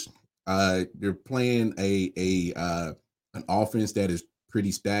Chargers. They're playing an offense that is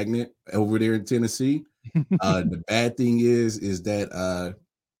pretty stagnant over there in Tennessee. The bad thing is that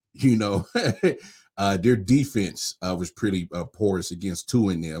their defense was pretty porous against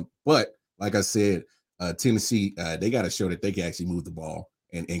Tua and them. But like I said, Tennessee, they got to show that they can actually move the ball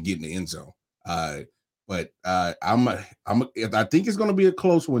and get in the end zone. But I think it's going to be a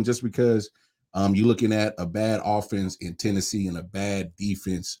close one, just because you're looking at a bad offense in Tennessee and a bad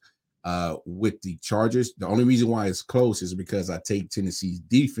defense with the Chargers. The only reason why it's close is because I take Tennessee's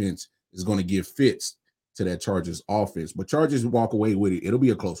defense is going to give fits to that Chargers offense. But Chargers walk away with it. It'll be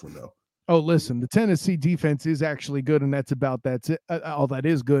a close one, though. Oh, listen, the Tennessee defense is actually good, and that's all that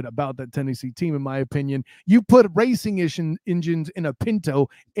is good about that Tennessee team, in my opinion. You put racing engines in a Pinto,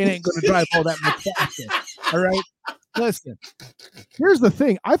 it ain't going to drive all that much faster. All right? Listen, here's the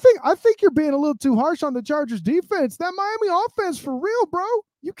thing. I think you're being a little too harsh on the Chargers defense. That Miami offense, for real, bro.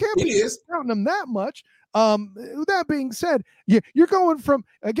 You can't be counting them that much. That being said, you're going from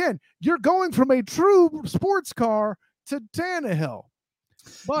a true sports car to Tannehill.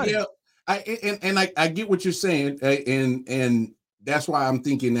 But yeah, I get what you're saying, and that's why I'm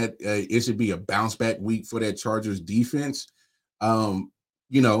thinking that it should be a bounce back week for that Chargers defense.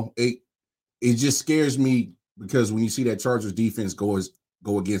 It just scares me, because when you see that Chargers defense go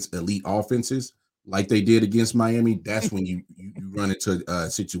against elite offenses like they did against Miami, that's when you run into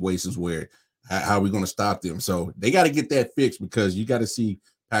situations where how are we going to stop them? So they got to get that fixed, because you got to see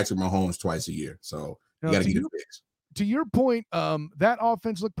Patrick Mahomes twice a year. So you got to get it fixed. To your point, that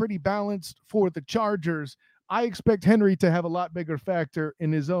offense looked pretty balanced for the Chargers. I expect Henry to have a lot bigger factor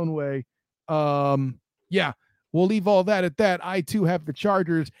in his own way. Yeah, we'll leave all that at that. I too have the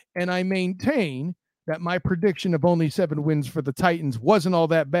Chargers, and I maintain that my prediction of only 7 wins for the Titans wasn't all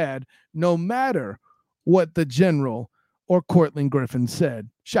that bad, no matter what the general or Cortland Griffin said.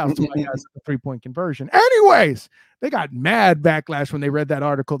 Shout out to my guys at the 3-point conversion. Anyways, they got mad backlash when they read that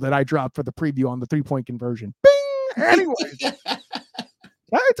article that I dropped for the preview on the 3-point conversion. Bing! Anyways,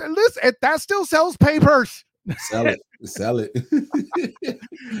 that still sells papers. Sell it.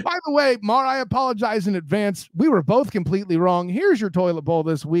 By the way, Mar, I apologize in advance. We were both completely wrong. Here's your toilet bowl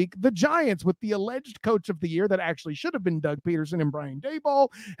this week. The Giants, with the alleged coach of the year that actually should have been Doug Peterson and Brian Daboll,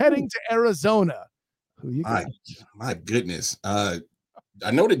 heading to Arizona. Who you got? My goodness. I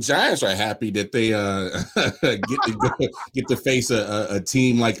know the Giants are happy that they get to face a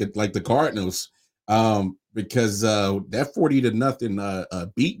team like the Cardinals, because that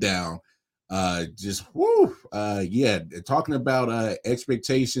 40-0 beatdown. Talking about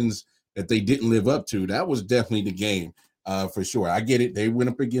expectations that they didn't live up to, that was definitely the game, for sure. I get it. They went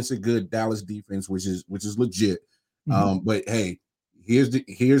up against a good Dallas defense, which is legit. But hey,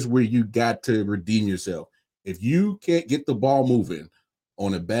 here's where you got to redeem yourself. If you can't get the ball moving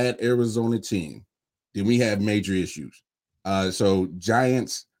on a bad Arizona team, then we have major issues. So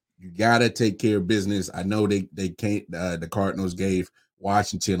Giants, you gotta take care of business. I know they can't. The Cardinals gave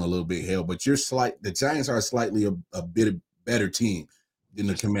Washington a little bit hell, but the Giants are slightly a bit better team than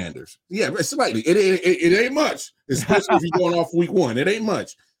the Commanders. Yeah, slightly. It ain't much, especially if you're going off week 1. It ain't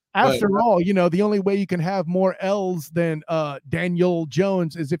much. After all, the only way you can have more L's than Daniel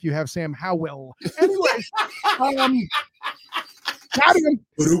Jones is if you have Sam Howell. Anyway, got him.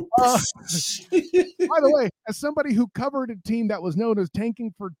 By the way, as somebody who covered a team that was known as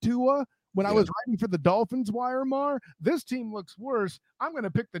tanking for Tua, when I was writing for the Dolphins wire, Mar, this team looks worse. I'm going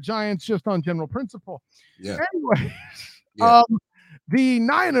to pick the Giants just on general principle. Yeah. Anyway, the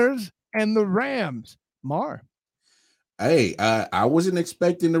Niners and the Rams. Mar. Hey, I wasn't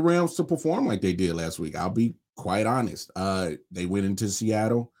expecting the Rams to perform like they did last week. I'll be quite honest. They went into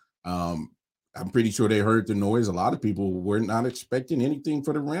Seattle. I'm pretty sure they heard the noise. A lot of people were not expecting anything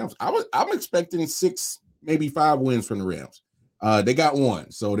for the Rams. I'm expecting 6, maybe 5 wins from the Rams. They got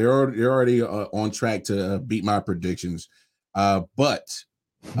 1, so they're already on track to beat my predictions. But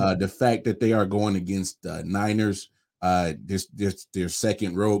the fact that they are going against Niners, this their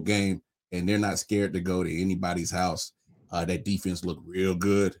second road game, and they're not scared to go to anybody's house. That defense looked real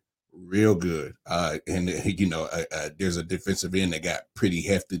good. And there's a defensive end that got pretty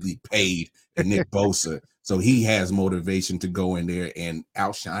heftily paid, and Nick Bosa. So he has motivation to go in there and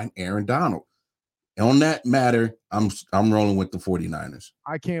outshine Aaron Donald. On that matter, I'm rolling with the 49ers.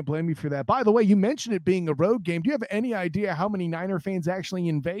 I can't blame you for that. By the way, you mentioned it being a road game. Do you have any idea how many Niner fans actually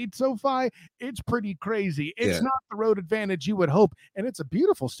invade SoFi? It's pretty crazy. It's not the road advantage you would hope, and it's a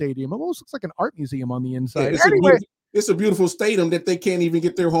beautiful stadium. It almost looks like an art museum on the inside. Yeah, it's a beautiful stadium that they can't even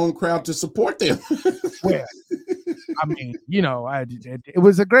get their home crowd to support them. Well, I mean, it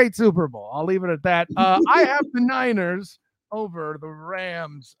was a great Super Bowl. I'll leave it at that. I have the Niners over the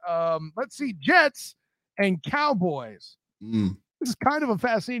Rams. Let's see, Jets and Cowboys. This is kind of a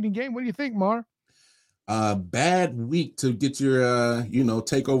fascinating game. What do you think, Mar? Bad week to get your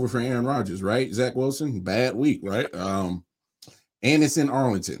take over for Aaron Rodgers, right? Zach Wilson, bad week, right? And it's in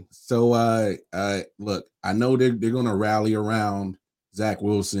Arlington. So look, I know they're gonna rally around Zach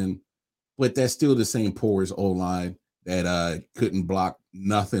Wilson, but that's still the same porous O-line that couldn't block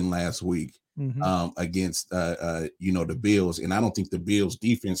nothing last week. Against the Bills, and I don't think the Bills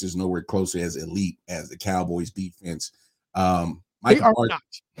defense is nowhere close as elite as the Cowboys defense. Not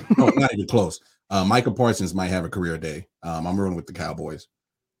even close. Micah Parsons might have a career day. I'm rolling with the Cowboys.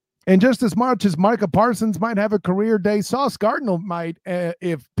 And just as much as Micah Parsons might have a career day, Sauce Gardner might. I'll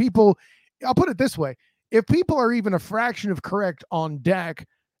put it this way: if people are even a fraction of correct on Dak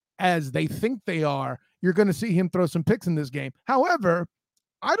as they think they are, you're going to see him throw some picks in this game. However,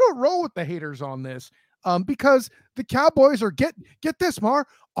 I don't roll with the haters on this because the Cowboys are get this, Mar,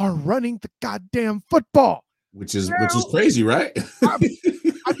 are running the goddamn football, which is crazy, right? I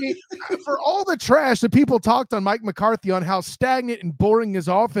mean, for all the trash that people talked on Mike McCarthy on how stagnant and boring his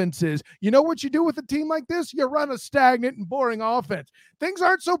offense is, you know what you do with a team like this? You run a stagnant and boring offense. Things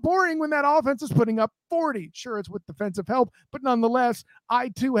aren't so boring when that offense is putting up 40. Sure, it's with defensive help, but nonetheless, I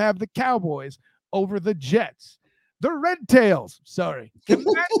too have the Cowboys over the Jets. The Red Tails,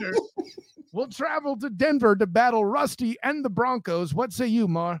 Commanders will travel to Denver to battle Rusty and the Broncos. What say you,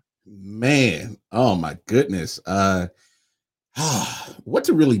 Mar? Man, oh my goodness. What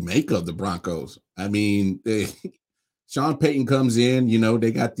to really make of the Broncos? I mean, Sean Payton comes in,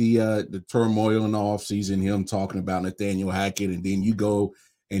 they got the turmoil in the offseason, him talking about Nathaniel Hackett, and then you go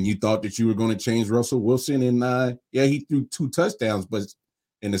and you thought that you were going to change Russell Wilson, and he threw 2 touchdowns,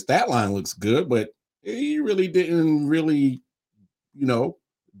 and the stat line looks good, but he really didn't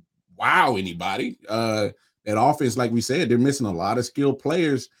wow anybody. That offense, like we said, they're missing a lot of skilled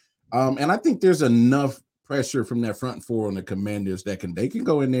players. And I think there's enough pressure from that front 4 on the Commanders that they can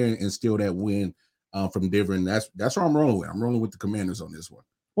go in there and steal that win from Denver. And that's what I'm rolling with. I'm rolling with the Commanders on this one.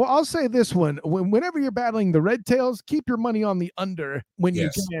 Well, I'll say this one. Whenever you're battling the Red Tails, keep your money on the under when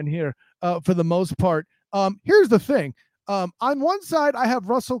you can here for the most part. Here's the thing. On one side, I have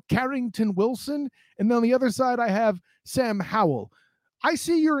Russell Carrington Wilson, and on the other side, I have Sam Howell. I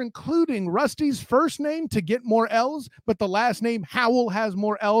see you're including Rusty's first name to get more L's, but the last name Howell has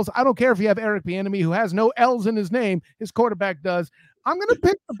more L's. I don't care if you have Eric Bieniemy, who has no L's in his name. His quarterback does. I'm going to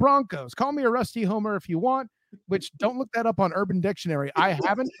pick the Broncos. Call me a Rusty Homer if you want, which don't look that up on Urban Dictionary. I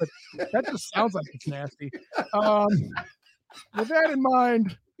haven't, but that just sounds like it's nasty. With that in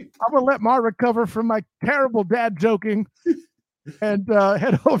mind, I'm going to let Mar recover from my terrible dad joking and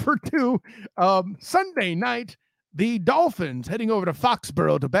head over to Sunday night. The Dolphins heading over to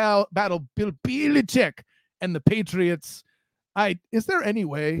Foxborough to battle Bill Belichick and the Patriots. Is there any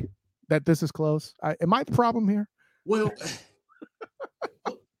way that this is close? Am I the problem here? Well,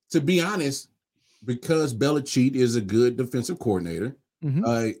 to be honest, because Belichick is a good defensive coordinator,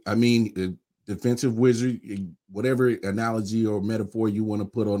 I mean, defensive wizard, whatever analogy or metaphor you want to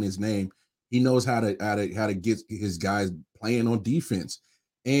put on his name, he knows how to get his guys playing on defense.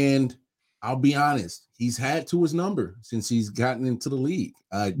 And I'll be honest, he's had to his number since he's gotten into the league.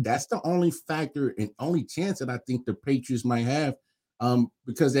 That's the only factor and only chance that I think the Patriots might have,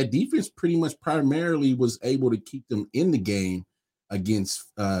 because that defense pretty much primarily was able to keep them in the game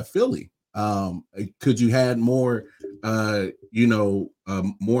against Philly. Could you had more,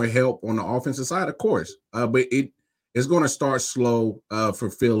 more help on the offensive side? Of course, but it's going to start slow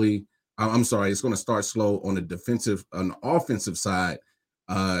for Philly. I'm sorry, it's going to start slow on the offensive side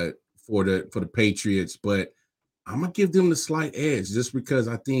for the Patriots. But I'm gonna give them the slight edge just because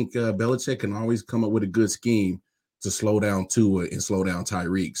I think Belichick can always come up with a good scheme to slow down Tua and slow down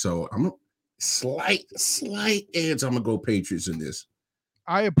Tyreek. So I'm a slight edge. I'm gonna go Patriots in this.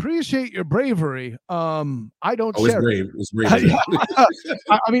 I appreciate your bravery. I don't Oh, it's share it. brave. It's brave.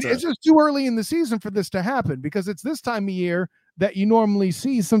 I mean, it's just too early in the season for this to happen because it's this time of year that you normally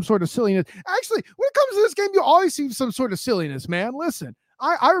see some sort of silliness. Actually, when it comes to this game, you always see some sort of silliness, man. Listen,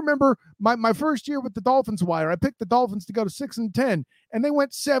 I remember my first year with the Dolphins wire. I picked the Dolphins to go to 6-10, and they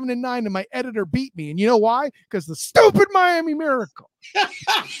went 7-9, and my editor beat me. And you know why? Because the stupid Miami Miracle.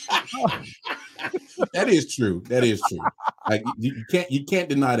 That is true. That is true. Like you can't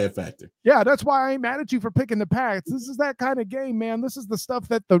deny that factor. Yeah, that's why I ain't mad at you for picking the Pats. This is that kind of game, man. This is the stuff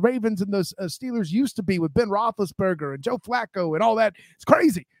that the Ravens and the Steelers used to be with Ben Roethlisberger and Joe Flacco and all that. It's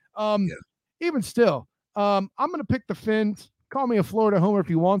crazy. Even still, I'm going to pick the Fins. Call me a Florida homer if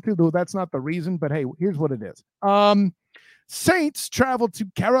you want to, though that's not the reason. But hey, here's what it is. Saints travel to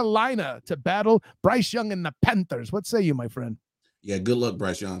Carolina to battle Bryce Young and the Panthers. What say you, my friend? Yeah, good luck,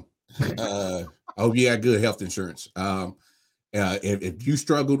 Bryce Young. I hope you got good health insurance. If you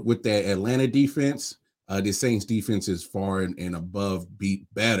struggled with that Atlanta defense, the Saints defense is far and above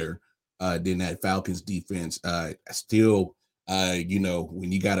better than that Falcons defense. Still,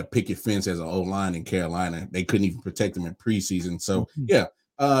 when you got to pick your fence as an O-line in Carolina, they couldn't even protect them in preseason. So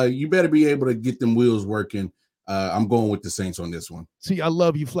you better be able to get them wheels working. I'm going with the Saints on this one. See, I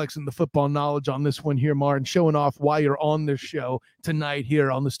love you flexing the football knowledge on this one here, Martin, showing off why you're on this show tonight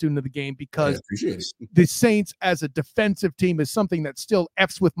here on the Student of the Game, because appreciate it. The Saints as a defensive team is something that still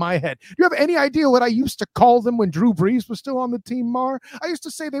F's with my head. Do you have any idea what I used to call them when Drew Brees was still on the team, Mar? I used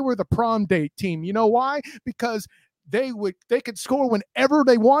to say they were the prom date team. You know why? Because they could score whenever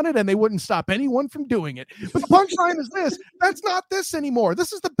they wanted and they wouldn't stop anyone from doing it. But the punchline is this: that's not this anymore.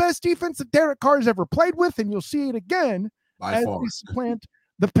 This is the best defense that Derek Carr's ever played with, and you'll see it again as they supplant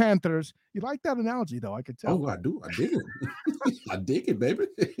the Panthers. You like that analogy, though, I could tell. Oh, I do. I dig it. I dig it, baby.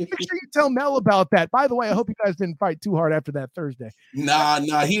 Make sure you tell Mel about that. By the way, I hope you guys didn't fight too hard after that Thursday. Nah,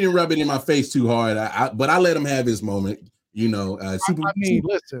 he didn't rub it in my face too hard. But I let him have his moment.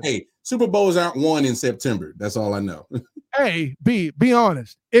 Listen. Hey, Super Bowls aren't won in September. That's all I know. Hey, be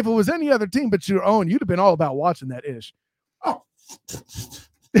honest. If it was any other team but your own, you'd have been all about watching that ish. Oh,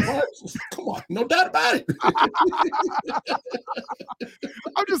 come on, no doubt about it.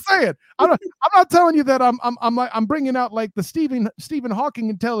 I'm just saying. I'm not telling you that I'm bringing out like the Stephen Hawking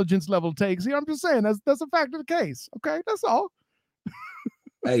intelligence level takes here. I'm just saying that's a fact of the case. Okay, that's all.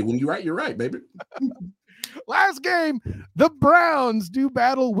 Hey, when you're right, you're right, baby. Last game, the Browns do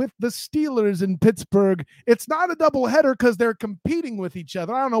battle with the Steelers in Pittsburgh. It's not a doubleheader because they're competing with each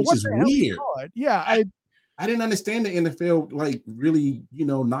other. I don't know what's weird. Yeah, I didn't understand the NFL like really,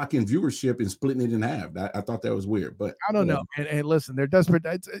 knocking viewership and splitting it in half. I thought that was weird, but I don't know. And listen, they're desperate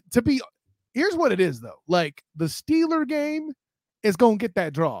here's what it is though. Like the Steeler game is going to get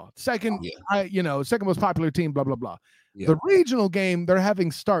that draw. Second most popular team, blah, blah, blah. Yeah. The regional game, they're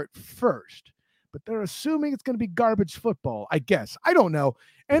having start first, but they're assuming it's going to be garbage football, I guess. I don't know.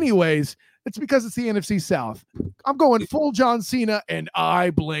 Anyways, it's because it's the NFC South. I'm going full John Cena, and I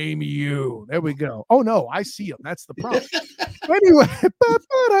blame you. There we go. Oh, no, I see him. That's the problem. Anyway,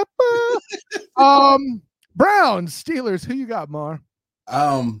 Browns, Steelers, who you got, Mar?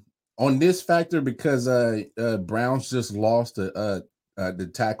 On this factor, because Browns just lost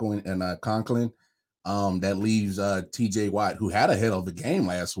the tackle in Conklin. That leaves TJ Watt, who had a hell of a game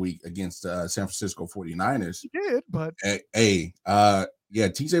last week against San Francisco 49ers. He did, but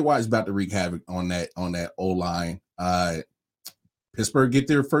TJ Watt is about to wreak havoc on that O-line. Pittsburgh get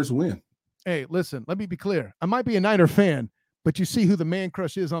their first win. Hey, listen, let me be clear. I might be a Niner fan, but you see who the man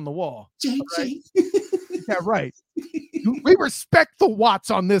crush is on the wall. Right? Yeah, right. We respect the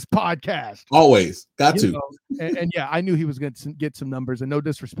Watts on this podcast. Always. Got to. And yeah, I knew he was going to get some numbers, and no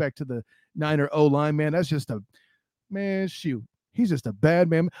disrespect to the Niner O-line, man. That's just shoot. He's just a bad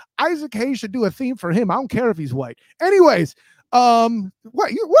man. Isaac Hayes should do a theme for him. I don't care if he's white. Anyways, what?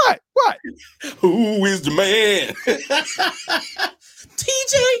 Who is the man?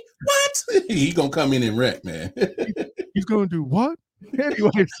 TJ, what? He gonna come in and wreck, man. He's gonna do what?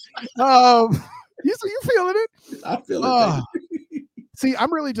 Anyways, you feeling it? I feel it. See,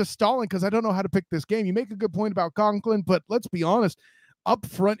 I'm really just stalling because I don't know how to pick this game. You make a good point about Conklin, but let's be honest. Up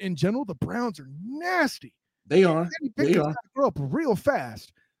front in general, the Browns are nasty. They are. They are. Grow up real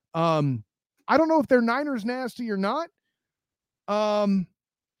fast. I don't know if they're Niners nasty or not. I'm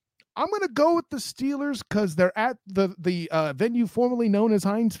going to go with the Steelers because they're at the venue formerly known as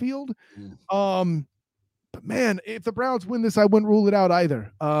Heinz Field. But man, if the Browns win this, I wouldn't rule it out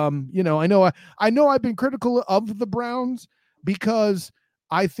either. You know, I know I've been critical of the Browns because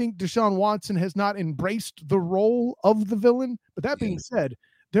I think Deshaun Watson has not embraced the role of the villain. But that being said,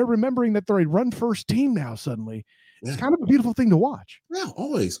 they're remembering that they're a run-first team now suddenly. It's kind of a beautiful thing to watch. Yeah,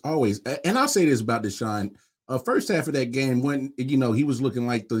 always. And I'll say this about Deshaun. First half of that game, when he was looking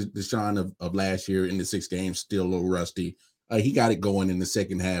like the Deshaun of last year in the 6 games, still a little rusty. He got it going in the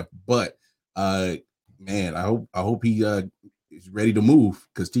second half, but man, I hope he is ready to move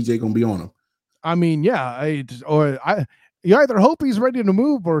because TJ gonna be on him. I mean, yeah, you either hope he's ready to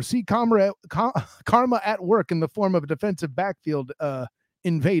move or see karma at work in the form of a defensive backfield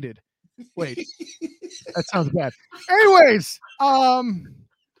invaded. Wait, that sounds bad. Anyways,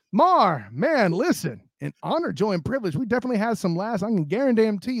 Mar, man, listen, an honor, joy, and privilege. We definitely had some laughs. I can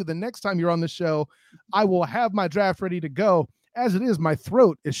guarantee you the next time you're on the show, I will have my draft ready to go. As it is, my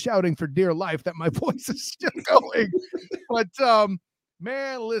throat is shouting for dear life that my voice is still going. But,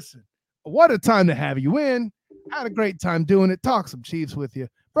 man, listen, what a time to have you in. Had a great time doing it. Talk some Chiefs with you.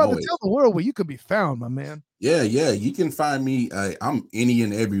 Brother, tell the world where you can be found, my man. Yeah. You can find me. I'm any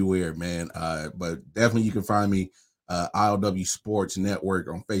and everywhere, man. But definitely you can find me, ILW Sports Network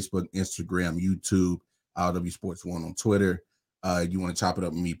on Facebook, Instagram, YouTube, ILW Sports 1 on Twitter. You want to chop it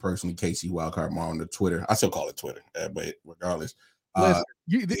up with me personally, KC Wildcard Mar on the Twitter. I still call it Twitter, but regardless. Listen,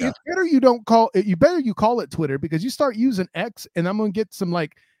 it's better you don't call it. You better you call it Twitter because you start using X and I'm going to get some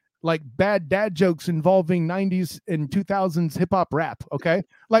like bad dad jokes involving 90s and 2000s hip hop rap. Okay.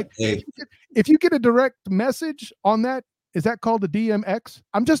 Like if you get a direct message on that, is that called a DMX?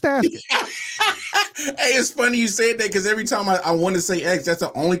 I'm just asking. Hey, it's funny you said that because every time I want to say X, that's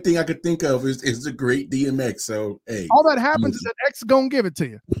the only thing I could think of is the great DMX. So, hey, all that happens is that X is going to give it to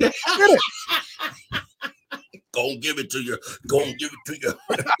you. Get it. Go and give it to you. Go and give it to you.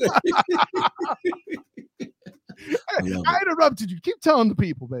 I interrupted you. Keep telling the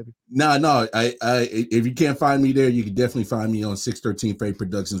people, baby. No. I if you can't find me there, you can definitely find me on 613 Fate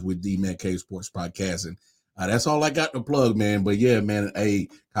Productions with D Man Cave Sports Podcast. And that's all I got to plug, man. But yeah, man. Hey,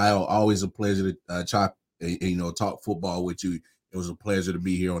 Kyle, always a pleasure to talk football with you. It was a pleasure to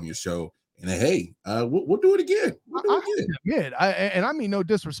be here on your show. And hey, we'll do it again. I mean no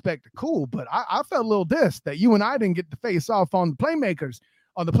disrespect to Cool, but I felt a little dissed that you and I didn't get to face off on the Playmakers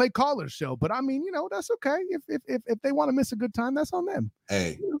on the Play Callers show. But I mean, that's okay. If they want to miss a good time, that's on them.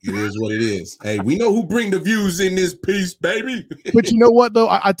 Hey, it is what it is. Hey, we know who bring the views in this piece, baby. But you know what though?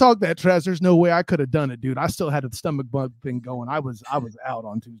 I talked that trash. There's no way I could have done it, dude. I still had a stomach bug thing going. I was out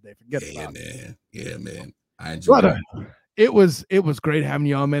on Tuesday. Forget about it. Yeah, man. I enjoyed it. It was great having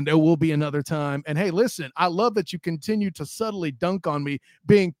you on, man. There will be another time. And hey, listen, I love that you continue to subtly dunk on me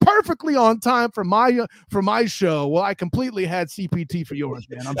being perfectly on time for my show. Well, I completely had CPT for yours,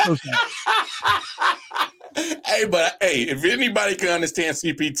 man. I'm so sorry. Hey, if anybody can understand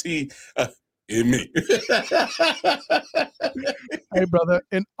CPT, it's me. Hey, brother,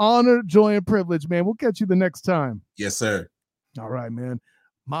 an honor, joy, and privilege, man. We'll catch you the next time. Yes, sir. All right, man.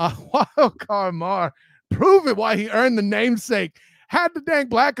 My wild card Mar. Prove it why he earned the namesake. Had the dang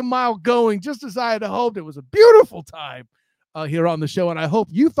Black and Mild going just as I had hoped. It was a beautiful time here on the show, and I hope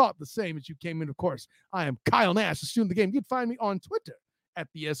you thought the same as you came in. Of course, I am Kyle Nash, the student of the game. You can find me on Twitter at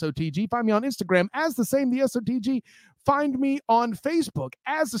the SOTG. Find me on Instagram as the same, the SOTG. Find me on Facebook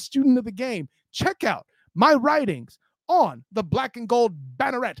as a student of the game. Check out my writings on the Black and Gold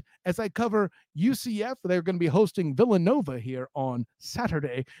Banneret as I cover UCF. They're going to be hosting Villanova here on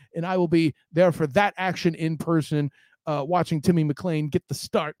Saturday, and I will be there for that action in person, watching Timmy McClain get the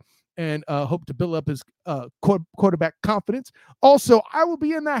start and hope to build up his quarterback confidence. Also, I will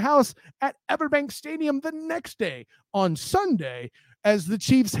be in the house at Everbank Stadium the next day on Sunday as the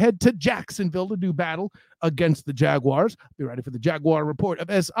Chiefs head to Jacksonville to do battle against the Jaguars. Be ready for the Jaguar Report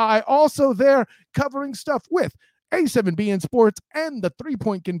of SI. Also there covering stuff with A7B in sports and the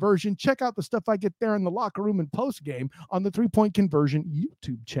 3-point conversion. Check out the stuff I get there in the locker room and post game on the 3-point conversion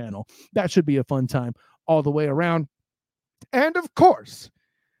YouTube channel. That should be a fun time all the way around. And of course,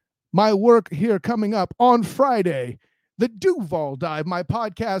 my work here coming up on Friday, the Duval Dive, my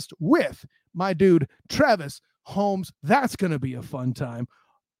podcast with my dude, Travis Holmes. That's going to be a fun time.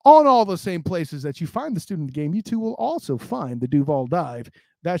 On all the same places that you find the student of the game, you too will also find the Duval Dive.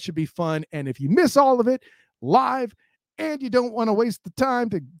 That should be fun. And if you miss all of it, live, and you don't want to waste the time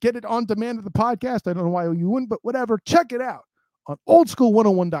to get it on demand of the podcast, I don't know why you wouldn't, but whatever, check it out on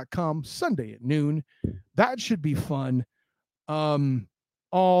oldschool101.com Sunday at noon. That should be fun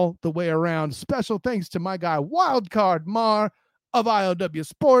all the way around. Special thanks to my guy Wildcard Mar of ILW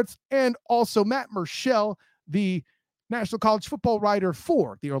Sports, and also Matt Murschel, the National College Football writer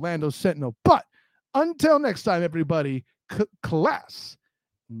for the Orlando Sentinel. But Until next time, everybody, class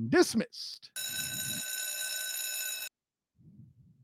dismissed.